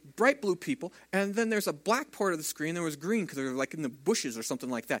there's bright blue people, and then there's a black part of the screen. There was green because they were like in the bushes or something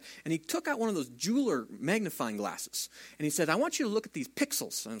like that. And he took out one of those jeweler magnifying glasses, and he said, I want you to look at these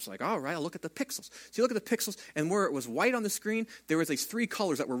pixels. And I was like, all right, I'll look at the pixels. So you look at the pixels, and where it was white on the screen, there was these three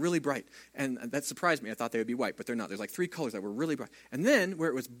colors that were really bright. And that surprised me. I thought they would be white, but they're not. There's like three colors that were really bright. And then where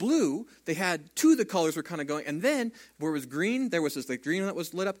it was blue, they had two of the colors were kind of going. And then where it was green, there was this like green that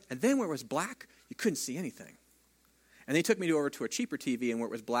was lit up. And then where it was black, you couldn't see anything. And they took me over to a cheaper TV, and where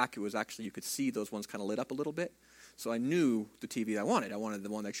it was black, it was actually, you could see those ones kind of lit up a little bit. So I knew the TV I wanted. I wanted the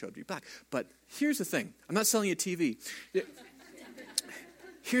one that showed me black. But here's the thing. I'm not selling you a TV.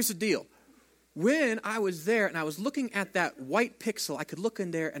 Here's the deal. When I was there and I was looking at that white pixel, I could look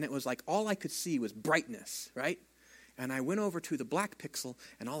in there, and it was like all I could see was brightness, right? And I went over to the black pixel,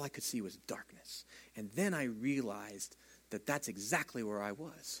 and all I could see was darkness. And then I realized that that's exactly where I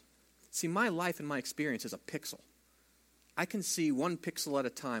was. See, my life and my experience is a pixel. I can see one pixel at a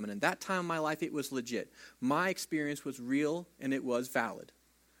time, and in that time of my life, it was legit. My experience was real, and it was valid.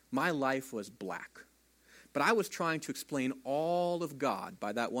 My life was black. But I was trying to explain all of God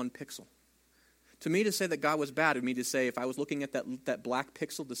by that one pixel. To me, to say that God was bad would mean to say, if I was looking at that black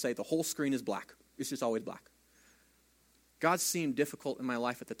pixel, to say the whole screen is black. It's just always black. God seemed difficult in my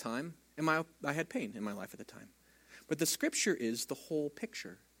life at the time, and I had pain in my life at the time. But the Scripture is the whole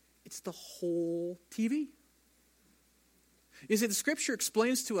picture. It's the whole TV. You see, the Scripture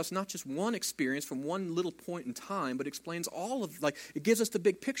explains to us not just one experience from one little point in time, but explains all of, it gives us the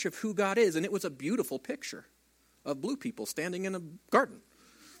big picture of who God is, and it was a beautiful picture of blue people standing in a garden.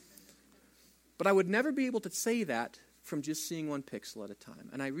 But I would never be able to say that from just seeing one pixel at a time.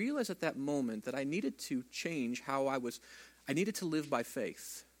 And I realized at that moment that I needed to change I needed to live by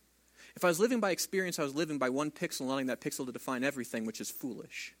faith. If I was living by experience, I was living by one pixel and allowing that pixel to define everything, which is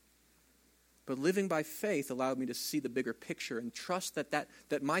foolish. But living by faith allowed me to see the bigger picture and trust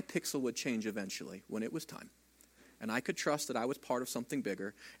that my pixel would change eventually when it was time. And I could trust that I was part of something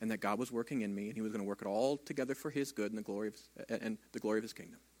bigger and that God was working in me and he was going to work it all together for his good and the glory of his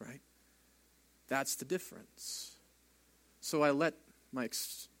kingdom, right? That's the difference. So I let my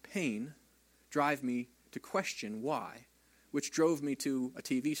pain drive me to question why, which drove me to a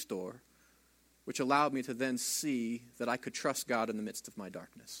TV store, which allowed me to then see that I could trust God in the midst of my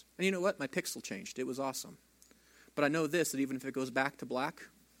darkness. And you know what? My pixel changed. It was awesome. But I know this, that even if it goes back to black,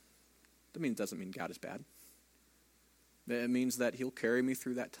 it doesn't mean God is bad. It means that he'll carry me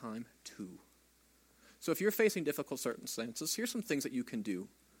through that time too. So if you're facing difficult circumstances, here's some things that you can do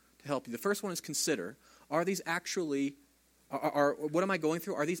to help you. The first one is consider, what am I going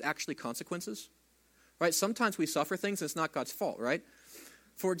through? Are these actually consequences? Right? Sometimes we suffer things and it's not God's fault, right?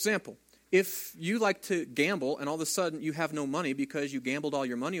 For example, if you like to gamble and all of a sudden you have no money because you gambled all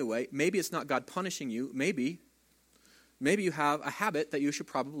your money away, maybe it's not God punishing you. Maybe you have a habit that you should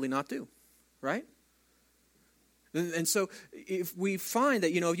probably not do, right? And so if we find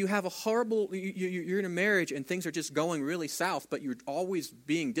that, you have a horrible, you're in a marriage and things are just going really south, but you're always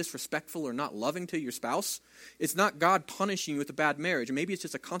being disrespectful or not loving to your spouse, it's not God punishing you with a bad marriage. And maybe it's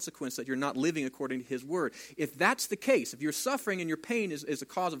just a consequence that you're not living according to his word. If that's the case, if your suffering and your pain is a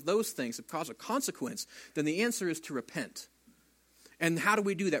cause of those things, a cause of consequence, then the answer is to repent. And how do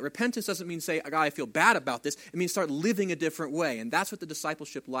we do that? Repentance doesn't mean say, God, I feel bad about this. It means start living a different way. And that's what the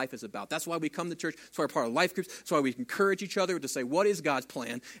discipleship life is about. That's why we come to church. That's why we're part of life groups. That's why we encourage each other to say, what is God's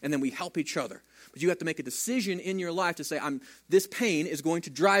plan? And then we help each other. But you have to make a decision in your life to say, this pain is going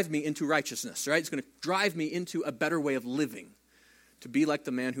to drive me into righteousness, right? It's going to drive me into a better way of living, to be like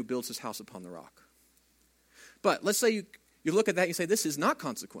the man who builds his house upon the rock. But let's say you look at that and you say, this is not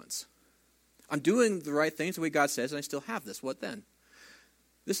consequence. I'm doing the right things the way God says, and I still have this. What then?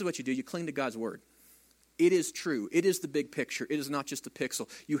 This is what you do. You cling to God's word. It is true. It is the big picture. It is not just a pixel.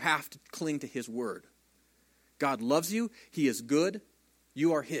 You have to cling to his word. God loves you. He is good.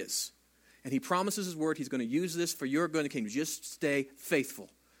 You are his. And he promises his word. He's going to use this for your good in the kingdom. Just stay faithful.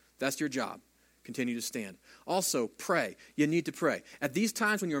 That's your job. Continue to stand. Also, pray. You need to pray. At these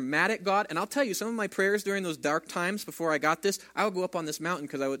times when you're mad at God, and I'll tell you, some of my prayers during those dark times before I got this, I would go up on this mountain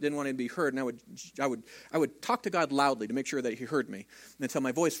because I didn't want to be heard, and I would talk to God loudly to make sure that he heard me until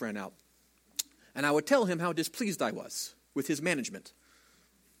my voice ran out. And I would tell him how displeased I was with his management.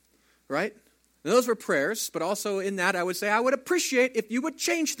 Right? And those were prayers, but also in that I would say, I would appreciate if you would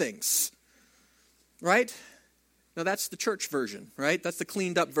change things. Right? Now, that's the church version, right? That's the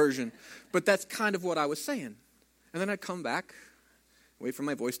cleaned up version. But that's kind of what I was saying. And then I'd come back, wait for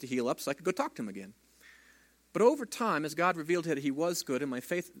my voice to heal up so I could go talk to him again. But over time, as God revealed that he was good, and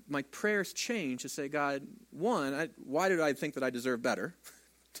my prayers changed to say, God, one, why did I think that I deserve better?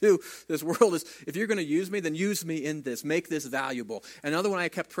 Two, this world is, if you're going to use me, then use me in this. Make this valuable. Another one I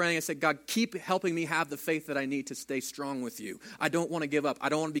kept praying, I said, God, keep helping me have the faith that I need to stay strong with you. I don't want to give up. I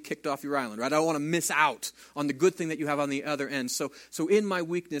don't want to be kicked off your island, right? I don't want to miss out on the good thing that you have on the other end. So in my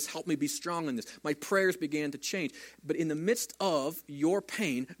weakness, help me be strong in this. My prayers began to change. But in the midst of your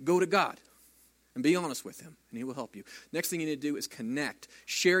pain, go to God and be honest with him, and he will help you. Next thing you need to do is connect.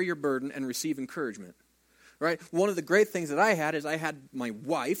 Share your burden and receive encouragement. Right? One of the great things that I had is I had my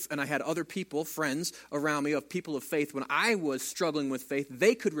wife and I had other people, friends around me of people of faith. When I was struggling with faith,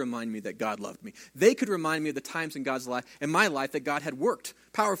 they could remind me that God loved me. They could remind me of the times in God's life, in my life, that God had worked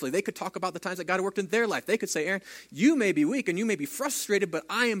powerfully. They could talk about the times that God had worked in their life. They could say, Aaron, you may be weak and you may be frustrated, but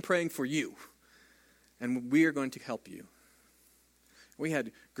I am praying for you. And we are going to help you. We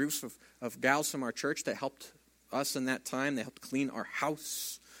had groups of gals from our church that helped us in that time. They helped clean our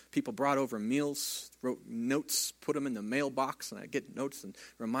house. People brought over meals, wrote notes, put them in the mailbox, and I'd get notes and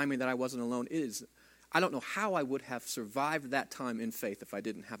remind me that I wasn't alone. I don't know how I would have survived that time in faith if I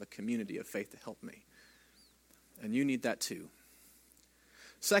didn't have a community of faith to help me. And you need that too.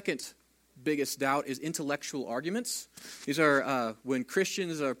 Second biggest doubt is intellectual arguments. These are when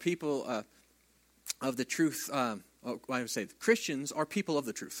Christians or people the truth. I would say Christians are people of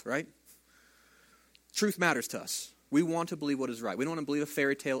the truth, right? Truth matters to us. We want to believe what is right. We don't want to believe a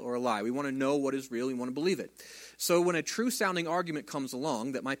fairy tale or a lie. We want to know what is real. We want to believe it. So when a true-sounding argument comes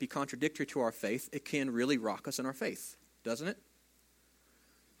along that might be contradictory to our faith, it can really rock us in our faith, doesn't it?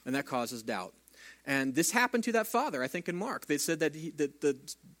 And that causes doubt. And this happened to that father, I think, in Mark. They said that the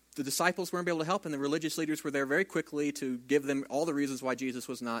disciples weren't able to help, and the religious leaders were there very quickly to give them all the reasons why Jesus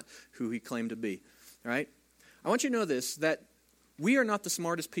was not who he claimed to be. All right? I want you to know this, that we are not the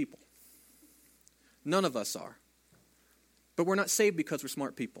smartest people. None of us are. But we're not saved because we're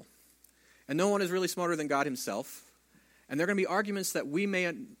smart people. And no one is really smarter than God himself. And there are going to be arguments that we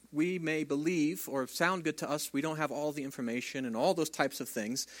may believe or sound good to us. We don't have all the information and all those types of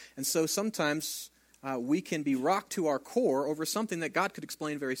things. And so sometimes we can be rocked to our core over something that God could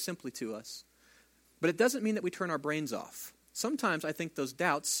explain very simply to us. But it doesn't mean that we turn our brains off. Sometimes I think those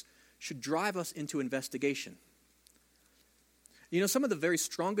doubts should drive us into investigation. You know, some of the very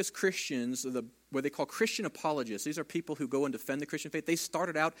strongest Christians, what they call Christian apologists, these are people who go and defend the Christian faith. They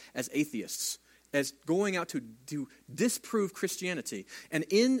started out as atheists, as going out to disprove Christianity. And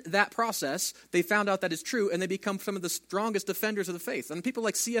in that process, they found out that it's true, and they become some of the strongest defenders of the faith. And people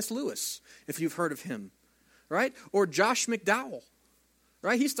like C.S. Lewis, if you've heard of him, right? Or Josh McDowell,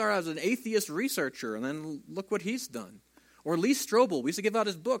 right? He started as an atheist researcher, and then look what he's done. Or Lee Strobel, we used to give out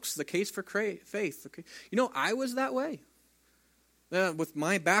his books, The Case for Faith. Okay. You know, I was that way. With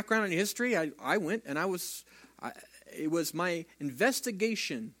my background in history, I went and it was my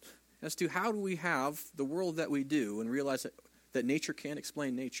investigation as to how do we have the world that we do and realize that nature can't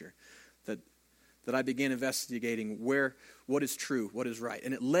explain nature. That I began investigating what is true, what is right.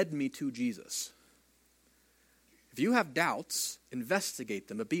 And it led me to Jesus. If you have doubts, investigate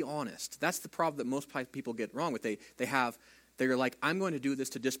them, but be honest. That's the problem that most people get wrong with. They're like, I'm going to do this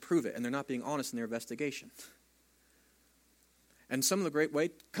to disprove it, and they're not being honest in their investigation. And some of the great way,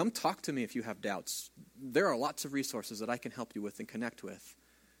 come talk to me if you have doubts. There are lots of resources that I can help you with and connect with.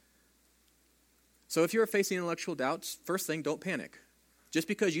 So if you're facing intellectual doubts, first thing, don't panic. Just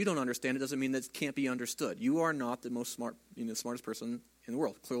because you don't understand it doesn't mean that it can't be understood. You are not the most smart, smartest person in the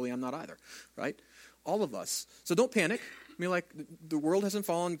world. Clearly, I'm not either, right? All of us. So don't panic. I mean, like, the world hasn't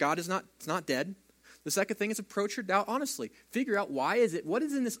fallen. God is not dead. The second thing is approach your doubt honestly. Figure out what is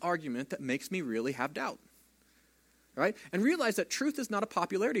in this argument that makes me really have doubt. Right? And realize that truth is not a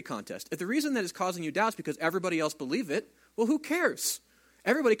popularity contest. If the reason that is causing you doubts is because everybody else believes it, well, who cares?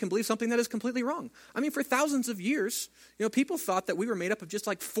 Everybody can believe something that is completely wrong. I mean, for thousands of years, people thought that we were made up of just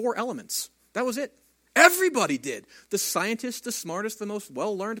like 4 elements. That was it. Everybody did. The scientists, the smartest, the most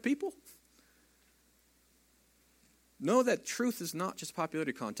well-learned people. Know that truth is not just a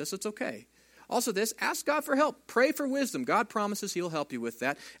popularity contest. It's okay. Also ask God for help. Pray for wisdom. God promises he'll help you with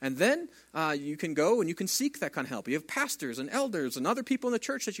that. And then you can go and you can seek that kind of help. You have pastors and elders and other people in the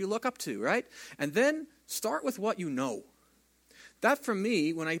church that you look up to, right? And then start with what you know. That for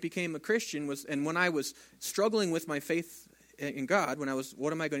me, when I became a Christian, and when I was struggling with my faith in God,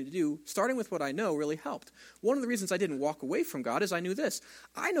 what am I going to do? Starting with what I know really helped. One of the reasons I didn't walk away from God is I knew this.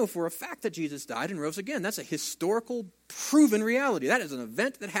 I know for a fact that Jesus died and rose again. That's a historical, proven reality. That is an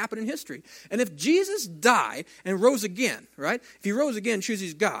event that happened in history. And if Jesus died and rose again, right? If he rose again, choose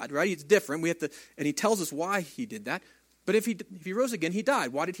he's God, right? He's different. And he tells us why he did that. But if he rose again, he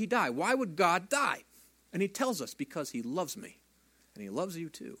died. Why did he die? Why would God die? And he tells us because he loves me. And he loves you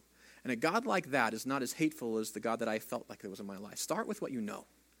too. And a God like that is not as hateful as the God that I felt like there was in my life. Start with what you know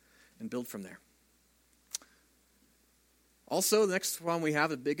and build from there. Also, the next one we have,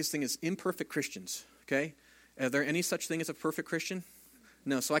 the biggest thing is imperfect Christians. Okay? Are there any such thing as a perfect Christian?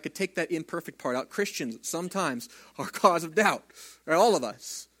 No, so I could take that imperfect part out. Christians sometimes are cause of doubt. Right? All of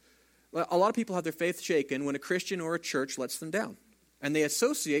us. Well, a lot of people have their faith shaken when a Christian or a church lets them down. And they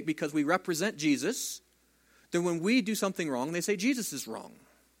associate, because we represent Jesus, that when we do something wrong, they say Jesus is wrong.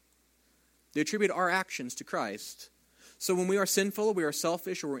 They attribute our actions to Christ. So when we are sinful, we are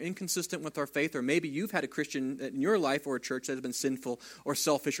selfish, or we're inconsistent with our faith, or maybe you've had a Christian in your life or a church that has been sinful or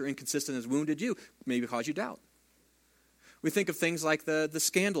selfish or inconsistent, has wounded you, maybe cause you doubt. We think of things like the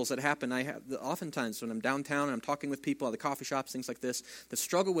scandals that happen. Oftentimes when I'm downtown and I'm talking with people at the coffee shops, things like this, that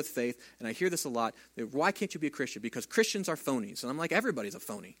struggle with faith, and I hear this a lot. Why can't you be a Christian? Because Christians are phonies. And I'm like, everybody's a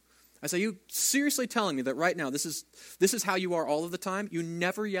phony. I say, you seriously telling me that right now this is how you are all of the time? You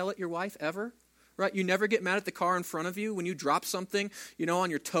never yell at your wife ever? Right? You never get mad at the car in front of you when you drop something, on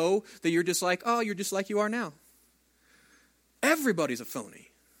your toe, that you're just like, oh, you're just like you are now. Everybody's a phony.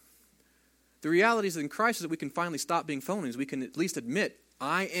 The reality is in Christ is that we can finally stop being phonies. We can at least admit,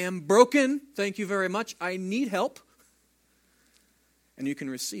 I am broken. Thank you very much. I need help. And you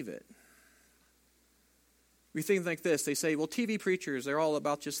can receive it. We think like this. They say, well, TV preachers, they're all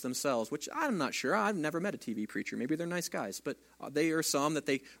about just themselves, which I'm not sure. I've never met a TV preacher. Maybe they're nice guys, but they are some that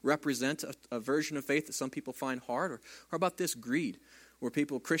they represent a version of faith that some people find hard. Or about this greed, where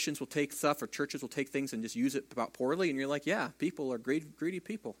Christians will take stuff or churches will take things and just use it about poorly, and you're like, yeah, people are greedy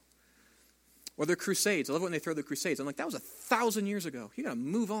people. Or their crusades. I love when they throw the crusades. I'm like, that was 1,000 years ago. You got to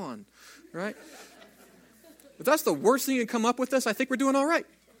move on, right? If that's the worst thing you can come up with this, I think we're doing all right.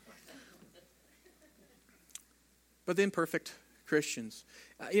 But the imperfect Christians.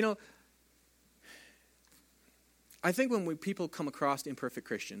 I think when people come across imperfect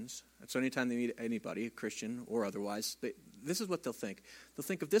Christians, so anytime they meet anybody, Christian or otherwise, this is what they'll think. They'll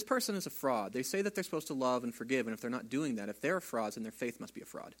think if this person is a fraud, they say that they're supposed to love and forgive, and if they're not doing that, if they're frauds, then their faith must be a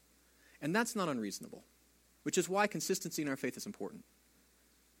fraud. And that's not unreasonable, which is why consistency in our faith is important.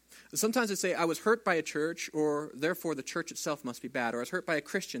 Sometimes they say, I was hurt by a church, or therefore the church itself must be bad, or I was hurt by a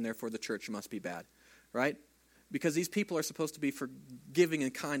Christian, therefore the church must be bad, right? Because these people are supposed to be forgiving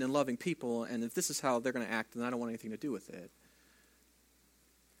and kind and loving people, and if this is how they're going to act, then I don't want anything to do with it.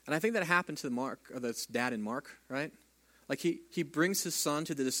 And I think that happened to this dad in Mark, right? Like he brings his son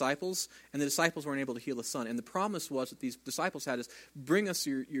to the disciples, and the disciples weren't able to heal the son. And the promise was that these disciples had is, bring us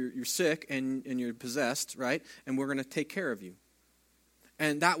you're sick and you're possessed, right? And we're going to take care of you.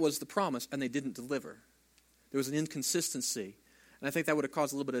 And that was the promise, and they didn't deliver. There was an inconsistency. And I think that would have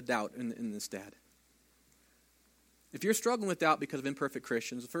caused a little bit of doubt in this dad. If you're struggling with doubt because of imperfect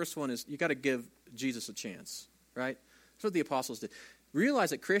Christians, the first one is you got to give Jesus a chance, right? That's what the apostles did. Realize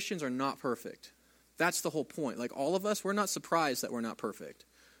that Christians are not perfect. That's the whole point. Like all of us, we're not surprised that we're not perfect.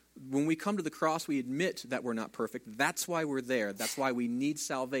 When we come to the cross, we admit that we're not perfect. That's why we're there. That's why we need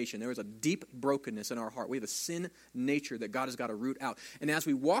salvation. There is a deep brokenness in our heart. We have a sin nature that God has got to root out. And as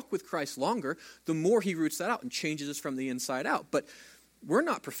we walk with Christ longer, the more he roots that out and changes us from the inside out. But we're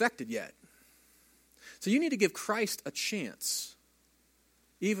not perfected yet. So you need to give Christ a chance,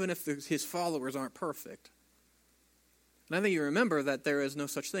 even if his followers aren't perfect. And I think you remember that there is no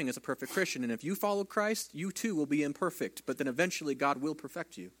such thing as a perfect Christian. And if you follow Christ, you too will be imperfect. But then eventually God will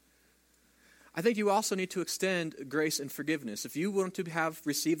perfect you. I think you also need to extend grace and forgiveness. If you want to have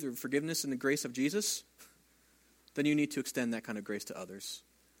received the forgiveness and the grace of Jesus, then you need to extend that kind of grace to others.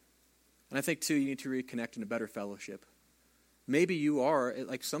 And I think too, you need to reconnect in a better fellowship. Maybe you are,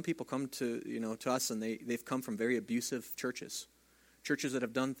 like some people come to us and they've come from very abusive churches. Churches that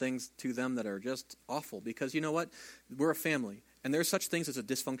have done things to them that are just awful. Because you know what? We're a family. And there's such things as a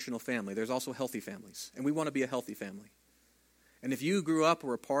dysfunctional family. There's also healthy families. And we want to be a healthy family. And if you grew up or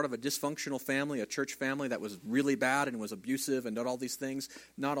were part of a dysfunctional family, a church family that was really bad and was abusive and did all these things,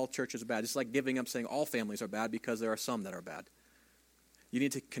 not all churches are bad. It's like giving up saying all families are bad because there are some that are bad. You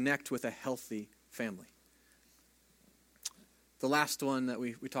need to connect with a healthy family. The last one that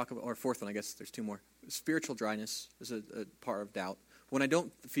we talk about, or fourth one, I guess there's two more. Spiritual dryness is a part of doubt. When I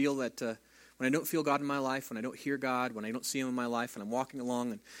don't feel God in my life, when I don't hear God, when I don't see him in my life, and I'm walking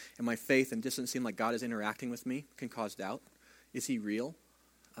along and my faith and it doesn't seem like God is interacting with me, can cause doubt. Is he real?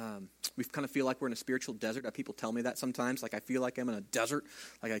 We kind of feel like we're in a spiritual desert. People tell me that sometimes. Like I feel like I'm in a desert.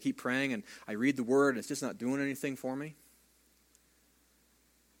 Like I keep praying and I read the word and it's just not doing anything for me.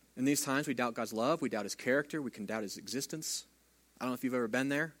 In these times, we doubt God's love. We doubt his character. We can doubt his existence. I don't know if you've ever been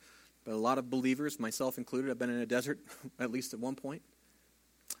there, but a lot of believers, myself included, have been in a desert, at least at one point.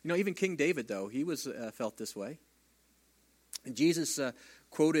 Even King David, though, he was felt this way. And Jesus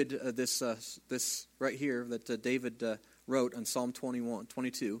quoted this right here that David wrote on Psalm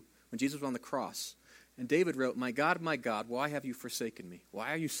 22, when Jesus was on the cross. And David wrote, my God, why have you forsaken me?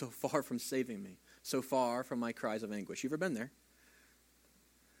 Why are you so far from saving me? So far from my cries of anguish. You ever been there?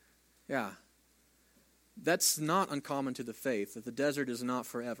 Yeah. That's not uncommon to the faith, that the desert is not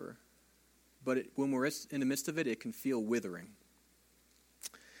forever. But when we're in the midst of it, it can feel withering.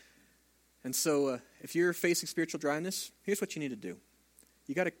 And so if you're facing spiritual dryness, here's what you need to do.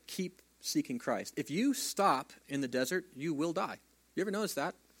 You got to keep seeking Christ. If you stop in the desert, you will die. You ever notice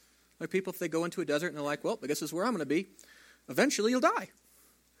that? Like people, if they go into a desert and they're like, well, I guess this is where I'm going to be. Eventually you'll die.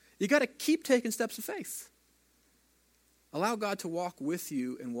 You got to keep taking steps of faith. Allow God to walk with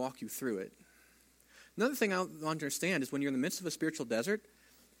you and walk you through it. Another thing I understand is when you're in the midst of a spiritual desert,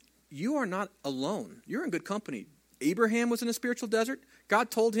 you are not alone. You're in good company. Abraham was in a spiritual desert.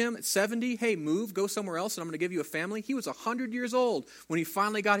 God told him at 70, hey, move, go somewhere else, and I'm going to give you a family. He was 100 years old when he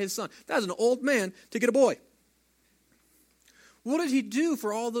finally got his son. That was an old man to get a boy. What did he do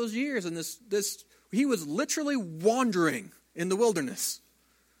for all those years? And he was literally wandering in the wilderness.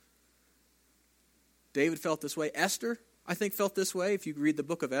 David felt this way. Esther, I think, felt this way. If you read the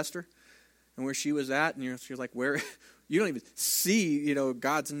book of Esther and where she was at, and you're like, where? You don't even see,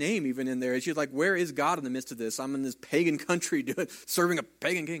 God's name even in there. She's like, where is God in the midst of this? I'm in this pagan country serving a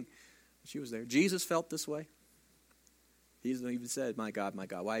pagan king. She was there. Jesus felt this way. He even said, my God,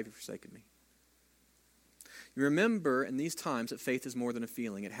 why have you forsaken me? You remember in these times that faith is more than a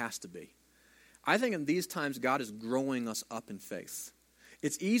feeling. It has to be. I think in these times, God is growing us up in faith.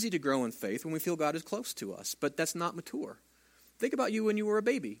 It's easy to grow in faith when we feel God is close to us, but that's not mature. Think about you when you were a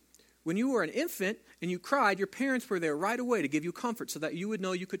baby. When you were an infant and you cried, your parents were there right away to give you comfort so that you would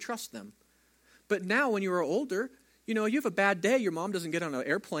know you could trust them. But now when you are older, you have a bad day, your mom doesn't get on an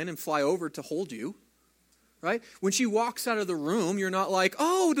airplane and fly over to hold you. Right? When she walks out of the room, you're not like,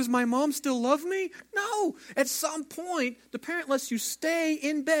 oh, does my mom still love me? No. At some point, the parent lets you stay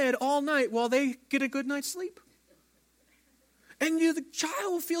in bed all night while they get a good night's sleep. And the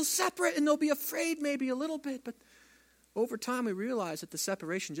child will feel separate and they'll be afraid maybe a little bit. But over time, we realize that the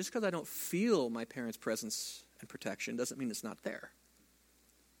separation, just because I don't feel my parents' presence and protection, doesn't mean it's not there.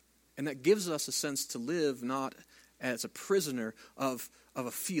 And that gives us a sense to live not as a prisoner of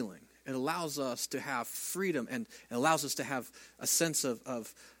a feeling. It allows us to have freedom and it allows us to have a sense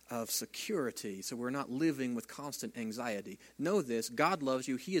of security, so we're not living with constant anxiety. Know this, God loves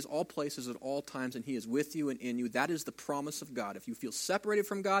you. He is all places at all times, and He is with you and in you. That is the promise of God. If you feel separated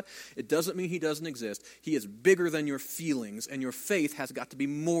from God, it doesn't mean He doesn't exist. He is bigger than your feelings, and your faith has got to be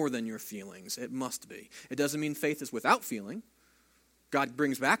more than your feelings. It must be. It doesn't mean faith is without feeling. God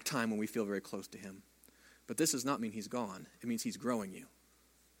brings back time when we feel very close to Him. But this does not mean He's gone. It means He's growing you.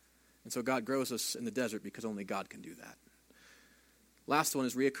 And so God grows us in the desert because only God can do that. Last one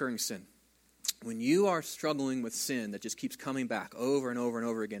is reoccurring sin. When you are struggling with sin that just keeps coming back over and over and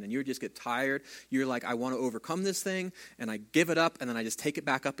over again, and you just get tired, you're like, I want to overcome this thing, and I give it up, and then I just take it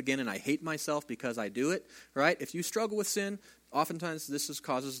back up again, and I hate myself because I do it, right? If you struggle with sin, oftentimes this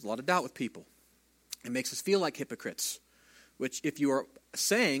causes a lot of doubt with people. It makes us feel like hypocrites, which if you are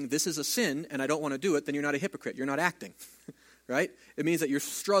saying this is a sin and I don't want to do it, then you're not a hypocrite. You're not acting, right? It means that you're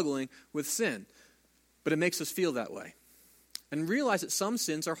struggling with sin, but it makes us feel that way. And realize that some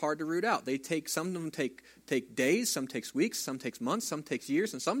sins are hard to root out. Some of them take days, some takes weeks, some takes months, some takes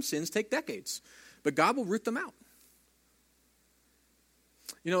years, and some sins take decades. But God will root them out.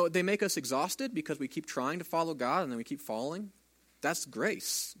 They make us exhausted because we keep trying to follow God and then we keep falling. That's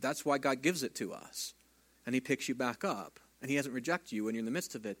grace. That's why God gives it to us. And He picks you back up. And He hasn't rejected you when you're in the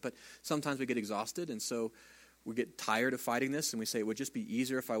midst of it. But sometimes we get exhausted, and so we get tired of fighting this, and we say it would just be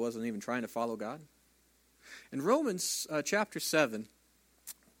easier if I wasn't even trying to follow God. In Romans chapter 7,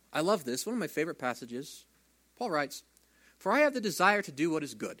 I love this, one of my favorite passages. Paul writes, "For I have the desire to do what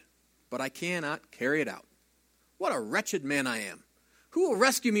is good, but I cannot carry it out. What a wretched man I am. Who will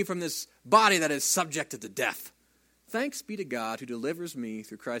rescue me from this body that is subjected to death? Thanks be to God who delivers me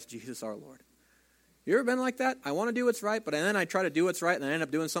through Christ Jesus our Lord." You ever been like that? I want to do what's right, but then I try to do what's right, and I end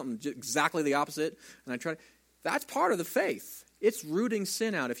up doing something exactly the opposite. And that's part of the faith. It's rooting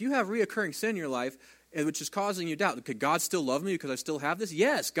sin out. If you have reoccurring sin in your life, which is causing you doubt, could God still love me because I still have this?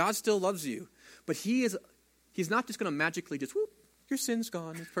 Yes, God still loves you. But He's not just going to magically just, whoop, your sin's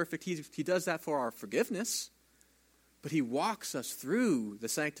gone, it's perfect. He does that for our forgiveness. But He walks us through the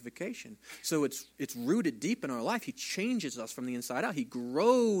sanctification. So it's rooted deep in our life. He changes us from the inside out. He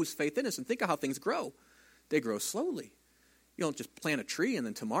grows faith in us. And think of how things grow. They grow slowly. You don't just plant a tree and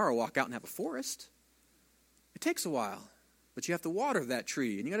then tomorrow walk out and have a forest. It takes a while. But you have to water that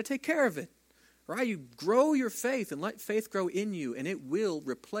tree and you got to take care of it. Right? You grow your faith and let faith grow in you, and it will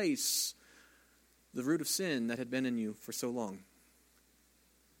replace the root of sin that had been in you for so long.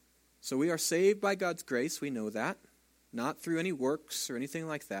 So we are saved by God's grace. We know that. Not through any works or anything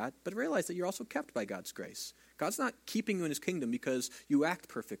like that, but realize that you're also kept by God's grace. God's not keeping you in His kingdom because you act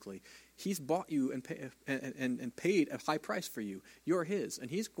perfectly. He's bought you and paid a high price for you. You're His, and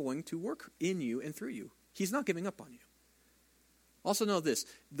He's going to work in you and through you. He's not giving up on you. Also know this,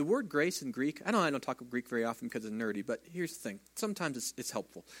 the word grace in Greek, I don't talk Greek very often because it's nerdy, but here's the thing. Sometimes it's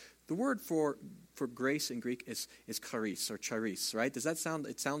helpful. The word for grace in Greek is charis or charis, right? Does that sound,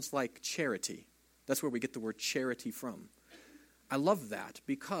 it sounds like charity. That's where we get the word charity from. I love that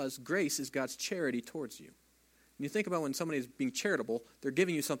because grace is God's charity towards you. When you think about when somebody is being charitable, they're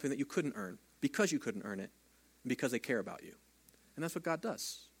giving you something that you couldn't earn because you couldn't earn it and because they care about you. And that's what God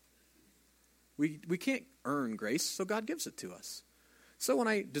does. We can't earn grace, so God gives it to us. So when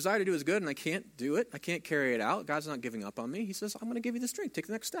I desire to do His good and I can't do it, I can't carry it out, God's not giving up on me. He says, I'm going to give you the strength. Take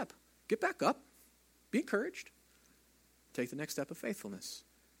the next step. Get back up. Be encouraged. Take the next step of faithfulness.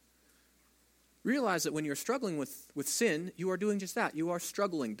 Realize that when you're struggling with sin, you are doing just that. You are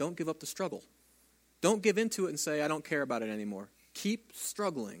struggling. Don't give up the struggle. Don't give into it and say, I don't care about it anymore. Keep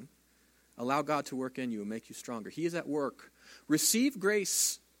struggling Allow God to work in you and make you stronger. He is at work. Receive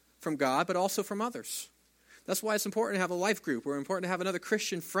grace from God, but also from others. That's why it's important to have a life group, or important to have another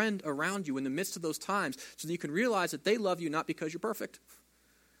Christian friend around you in the midst of those times, so that you can realize that they love you not because you're perfect,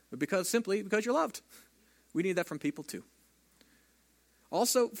 but simply because you're loved. We need that from people too.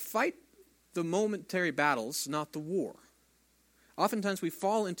 Also, fight the momentary battles, not the war. Oftentimes we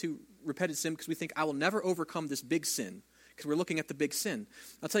fall into repeated sin because we think, I will never overcome this big sin, because we're looking at the big sin.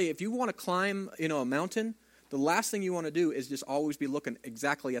 I'll tell you, if you want to climb a mountain, the last thing you want to do is just always be looking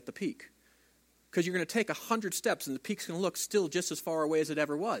exactly at the peak. Because you're going to take 100 steps and the peak's going to look still just as far away as it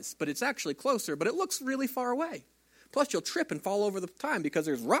ever was. But it's actually closer, but it looks really far away. Plus, you'll trip and fall over the time because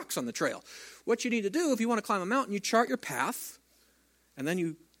there's rocks on the trail. What you need to do if you want to climb a mountain, you chart your path, and then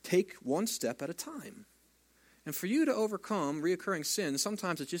you take one step at a time. And for you to overcome reoccurring sins,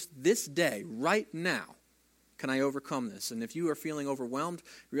 sometimes it's just this day, right now, can I overcome this? And if you are feeling overwhelmed,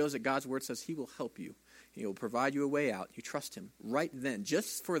 realize that God's word says he will help you. He will provide you a way out. You trust him right then,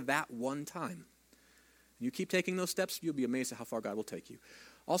 just for that one time. You keep taking those steps, you'll be amazed at how far God will take you.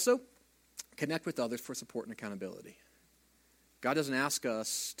 Also, connect with others for support and accountability. God doesn't ask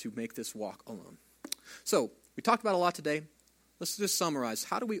us to make this walk alone. So, we talked about a lot today. Let's just summarize.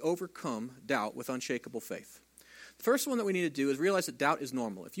 How do we overcome doubt with unshakable faith? The first one that we need to do is realize that doubt is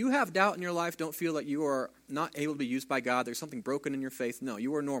normal. If you have doubt in your life, don't feel that you are not able to be used by God. There's something broken in your faith. No,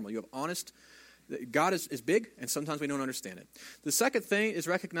 you are normal. You have honest. God is big, and sometimes we don't understand it. The second thing is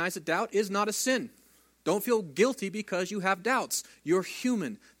recognize that doubt is not a sin. Don't feel guilty because you have doubts. You're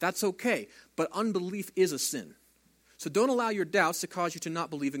human. That's okay. But unbelief is a sin. So don't allow your doubts to cause you to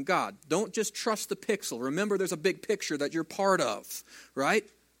not believe in God. Don't just trust the pixel. Remember, there's a big picture that you're part of, right?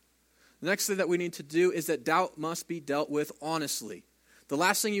 The next thing that we need to do is that doubt must be dealt with honestly. The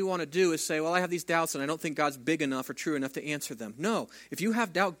last thing you want to do is say, well, I have these doubts and I don't think God's big enough or true enough to answer them. No. If you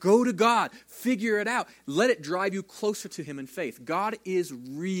have doubt, go to God. Figure it out. Let it drive you closer to him in faith. God is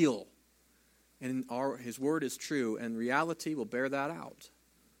real. And his word is true, and reality will bear that out.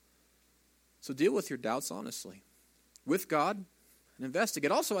 So deal with your doubts honestly, with God, and investigate.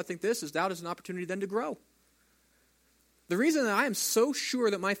 Also, I think doubt is an opportunity then to grow. The reason that I am so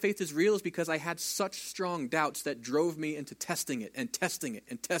sure that my faith is real is because I had such strong doubts that drove me into testing it and testing it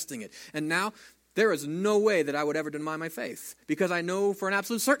and testing it. And now, there is no way that I would ever deny my faith, because I know for an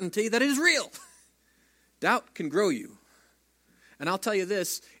absolute certainty that it is real. Doubt can grow you. And I'll tell you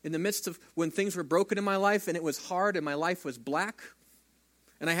this, in the midst of when things were broken in my life and it was hard and my life was black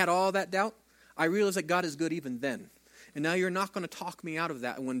and I had all that doubt, I realized that God is good even then. And now you're not going to talk me out of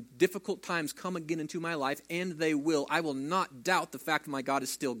that. And when difficult times come again into my life, and they will, I will not doubt the fact that my God is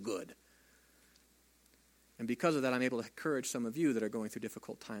still good. And because of that, I'm able to encourage some of you that are going through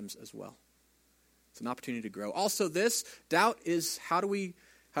difficult times as well. It's an opportunity to grow. Also doubt is, how do we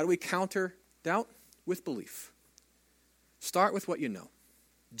counter doubt? With belief. Start with what you know.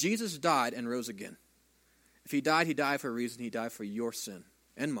 Jesus died and rose again. If he died for a reason. He died for your sin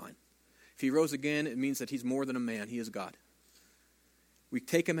and mine. If he rose again, it means that he's more than a man. He is God. We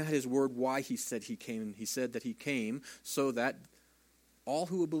take him at his word why he said he came. He said that he came so that all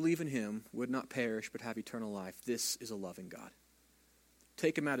who would believe in him would not perish but have eternal life. This is a loving God.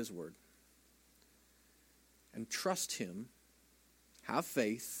 Take him at his word. And trust him. Have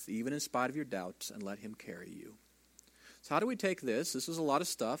faith, even in spite of your doubts, and let him carry you. So how do we take this? This is a lot of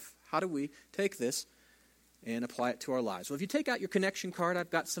stuff. How do we take this and apply it to our lives? Well, if you take out your connection card, I've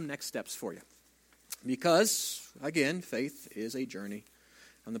got some next steps for you. Because, again, faith is a journey.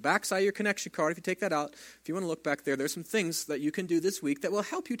 On the back side of your connection card, if you take that out, if you want to look back there's some things that you can do this week that will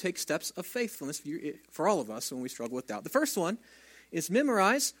help you take steps of faithfulness for all of us when we struggle with doubt. The first one is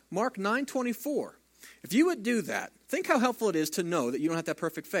memorize Mark 9:24. If you would do that, think how helpful it is to know that you don't have that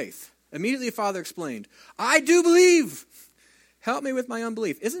perfect faith. Immediately the Father explained, I do believe. Help me with my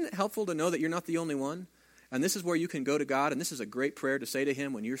unbelief. Isn't it helpful to know that you're not the only one? And this is where you can go to God, and this is a great prayer to say to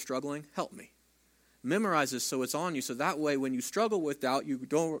him when you're struggling, help me. Memorize this so it's on you, so that way when you struggle with doubt, you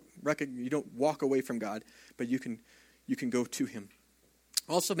don't walk away from God, but you can go to him.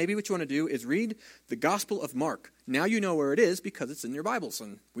 Also, maybe what you want to do is read the Gospel of Mark. Now you know where it is because it's in your Bibles,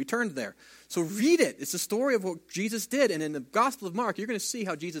 and we turned there. So read it. It's the story of what Jesus did, and in the Gospel of Mark, you're going to see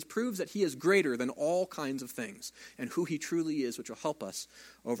how Jesus proves that he is greater than all kinds of things, and who he truly is, which will help us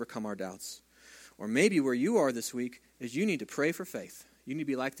overcome our doubts. Or maybe where you are this week is you need to pray for faith. You need to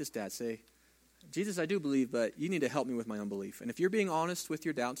be like this dad. Say, Jesus, I do believe, but you need to help me with my unbelief. And if you're being honest with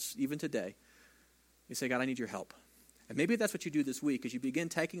your doubts, even today, you say, God, I need your help. And maybe that's what you do this week, is you begin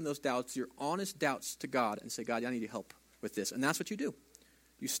taking those doubts, your honest doubts, to God and say, God, I need your help with this. And that's what you do.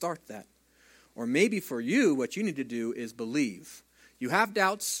 You start that. Or maybe for you, what you need to do is believe. You have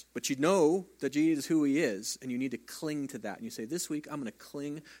doubts, but you know that Jesus is who he is, and you need to cling to that. And you say, this week, I'm going to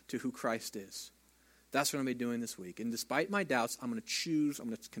cling to who Christ is. That's what I'm going to be doing this week. And despite my doubts, I'm going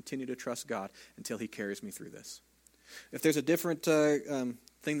to continue to trust God until he carries me through this. If there's a different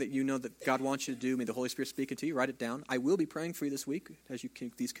thing that you know that God wants you to do, may the Holy Spirit speak into you, write it down. I will be praying for you this week as you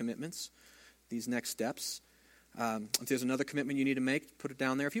keep these commitments, these next steps. If there's another commitment you need to make, put it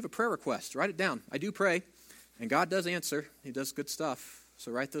down there. If you have a prayer request, write it down. I do pray, and God does answer. He does good stuff.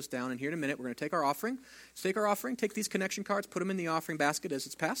 So write those down. And here in a minute, we're going to take our offering. Let's take our offering, take these connection cards, put them in the offering basket as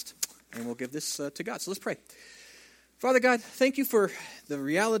it's passed, and we'll give this to God. So let's pray. Father God, thank you for the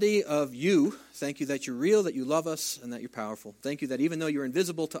reality of you. Thank you that you're real, that you love us, and that you're powerful. Thank you that even though you're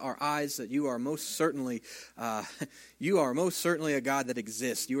invisible to our eyes, that you are most certainly a God that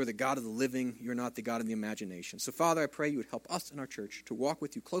exists. You are the God of the living. You're not the God of the imagination. So Father, I pray you would help us in our church to walk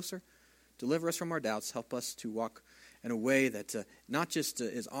with you closer, deliver us from our doubts, help us to walk in a way that not just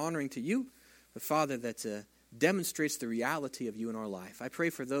is honoring to you, but Father, that demonstrates the reality of you in our life. I pray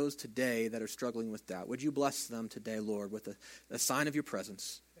for those today that are struggling with doubt. Would you bless them today, Lord, with a sign of your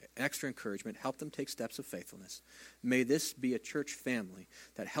presence, extra encouragement, help them take steps of faithfulness. May this be a church family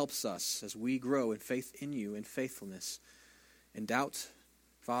that helps us as we grow in faith in you, in faithfulness, in doubt,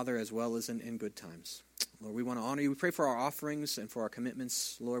 Father, as well as in good times. Lord, we want to honor you. We pray for our offerings and for our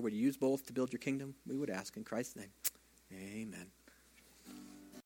commitments. Lord, would you use both to build your kingdom? We would ask in Christ's name. Amen.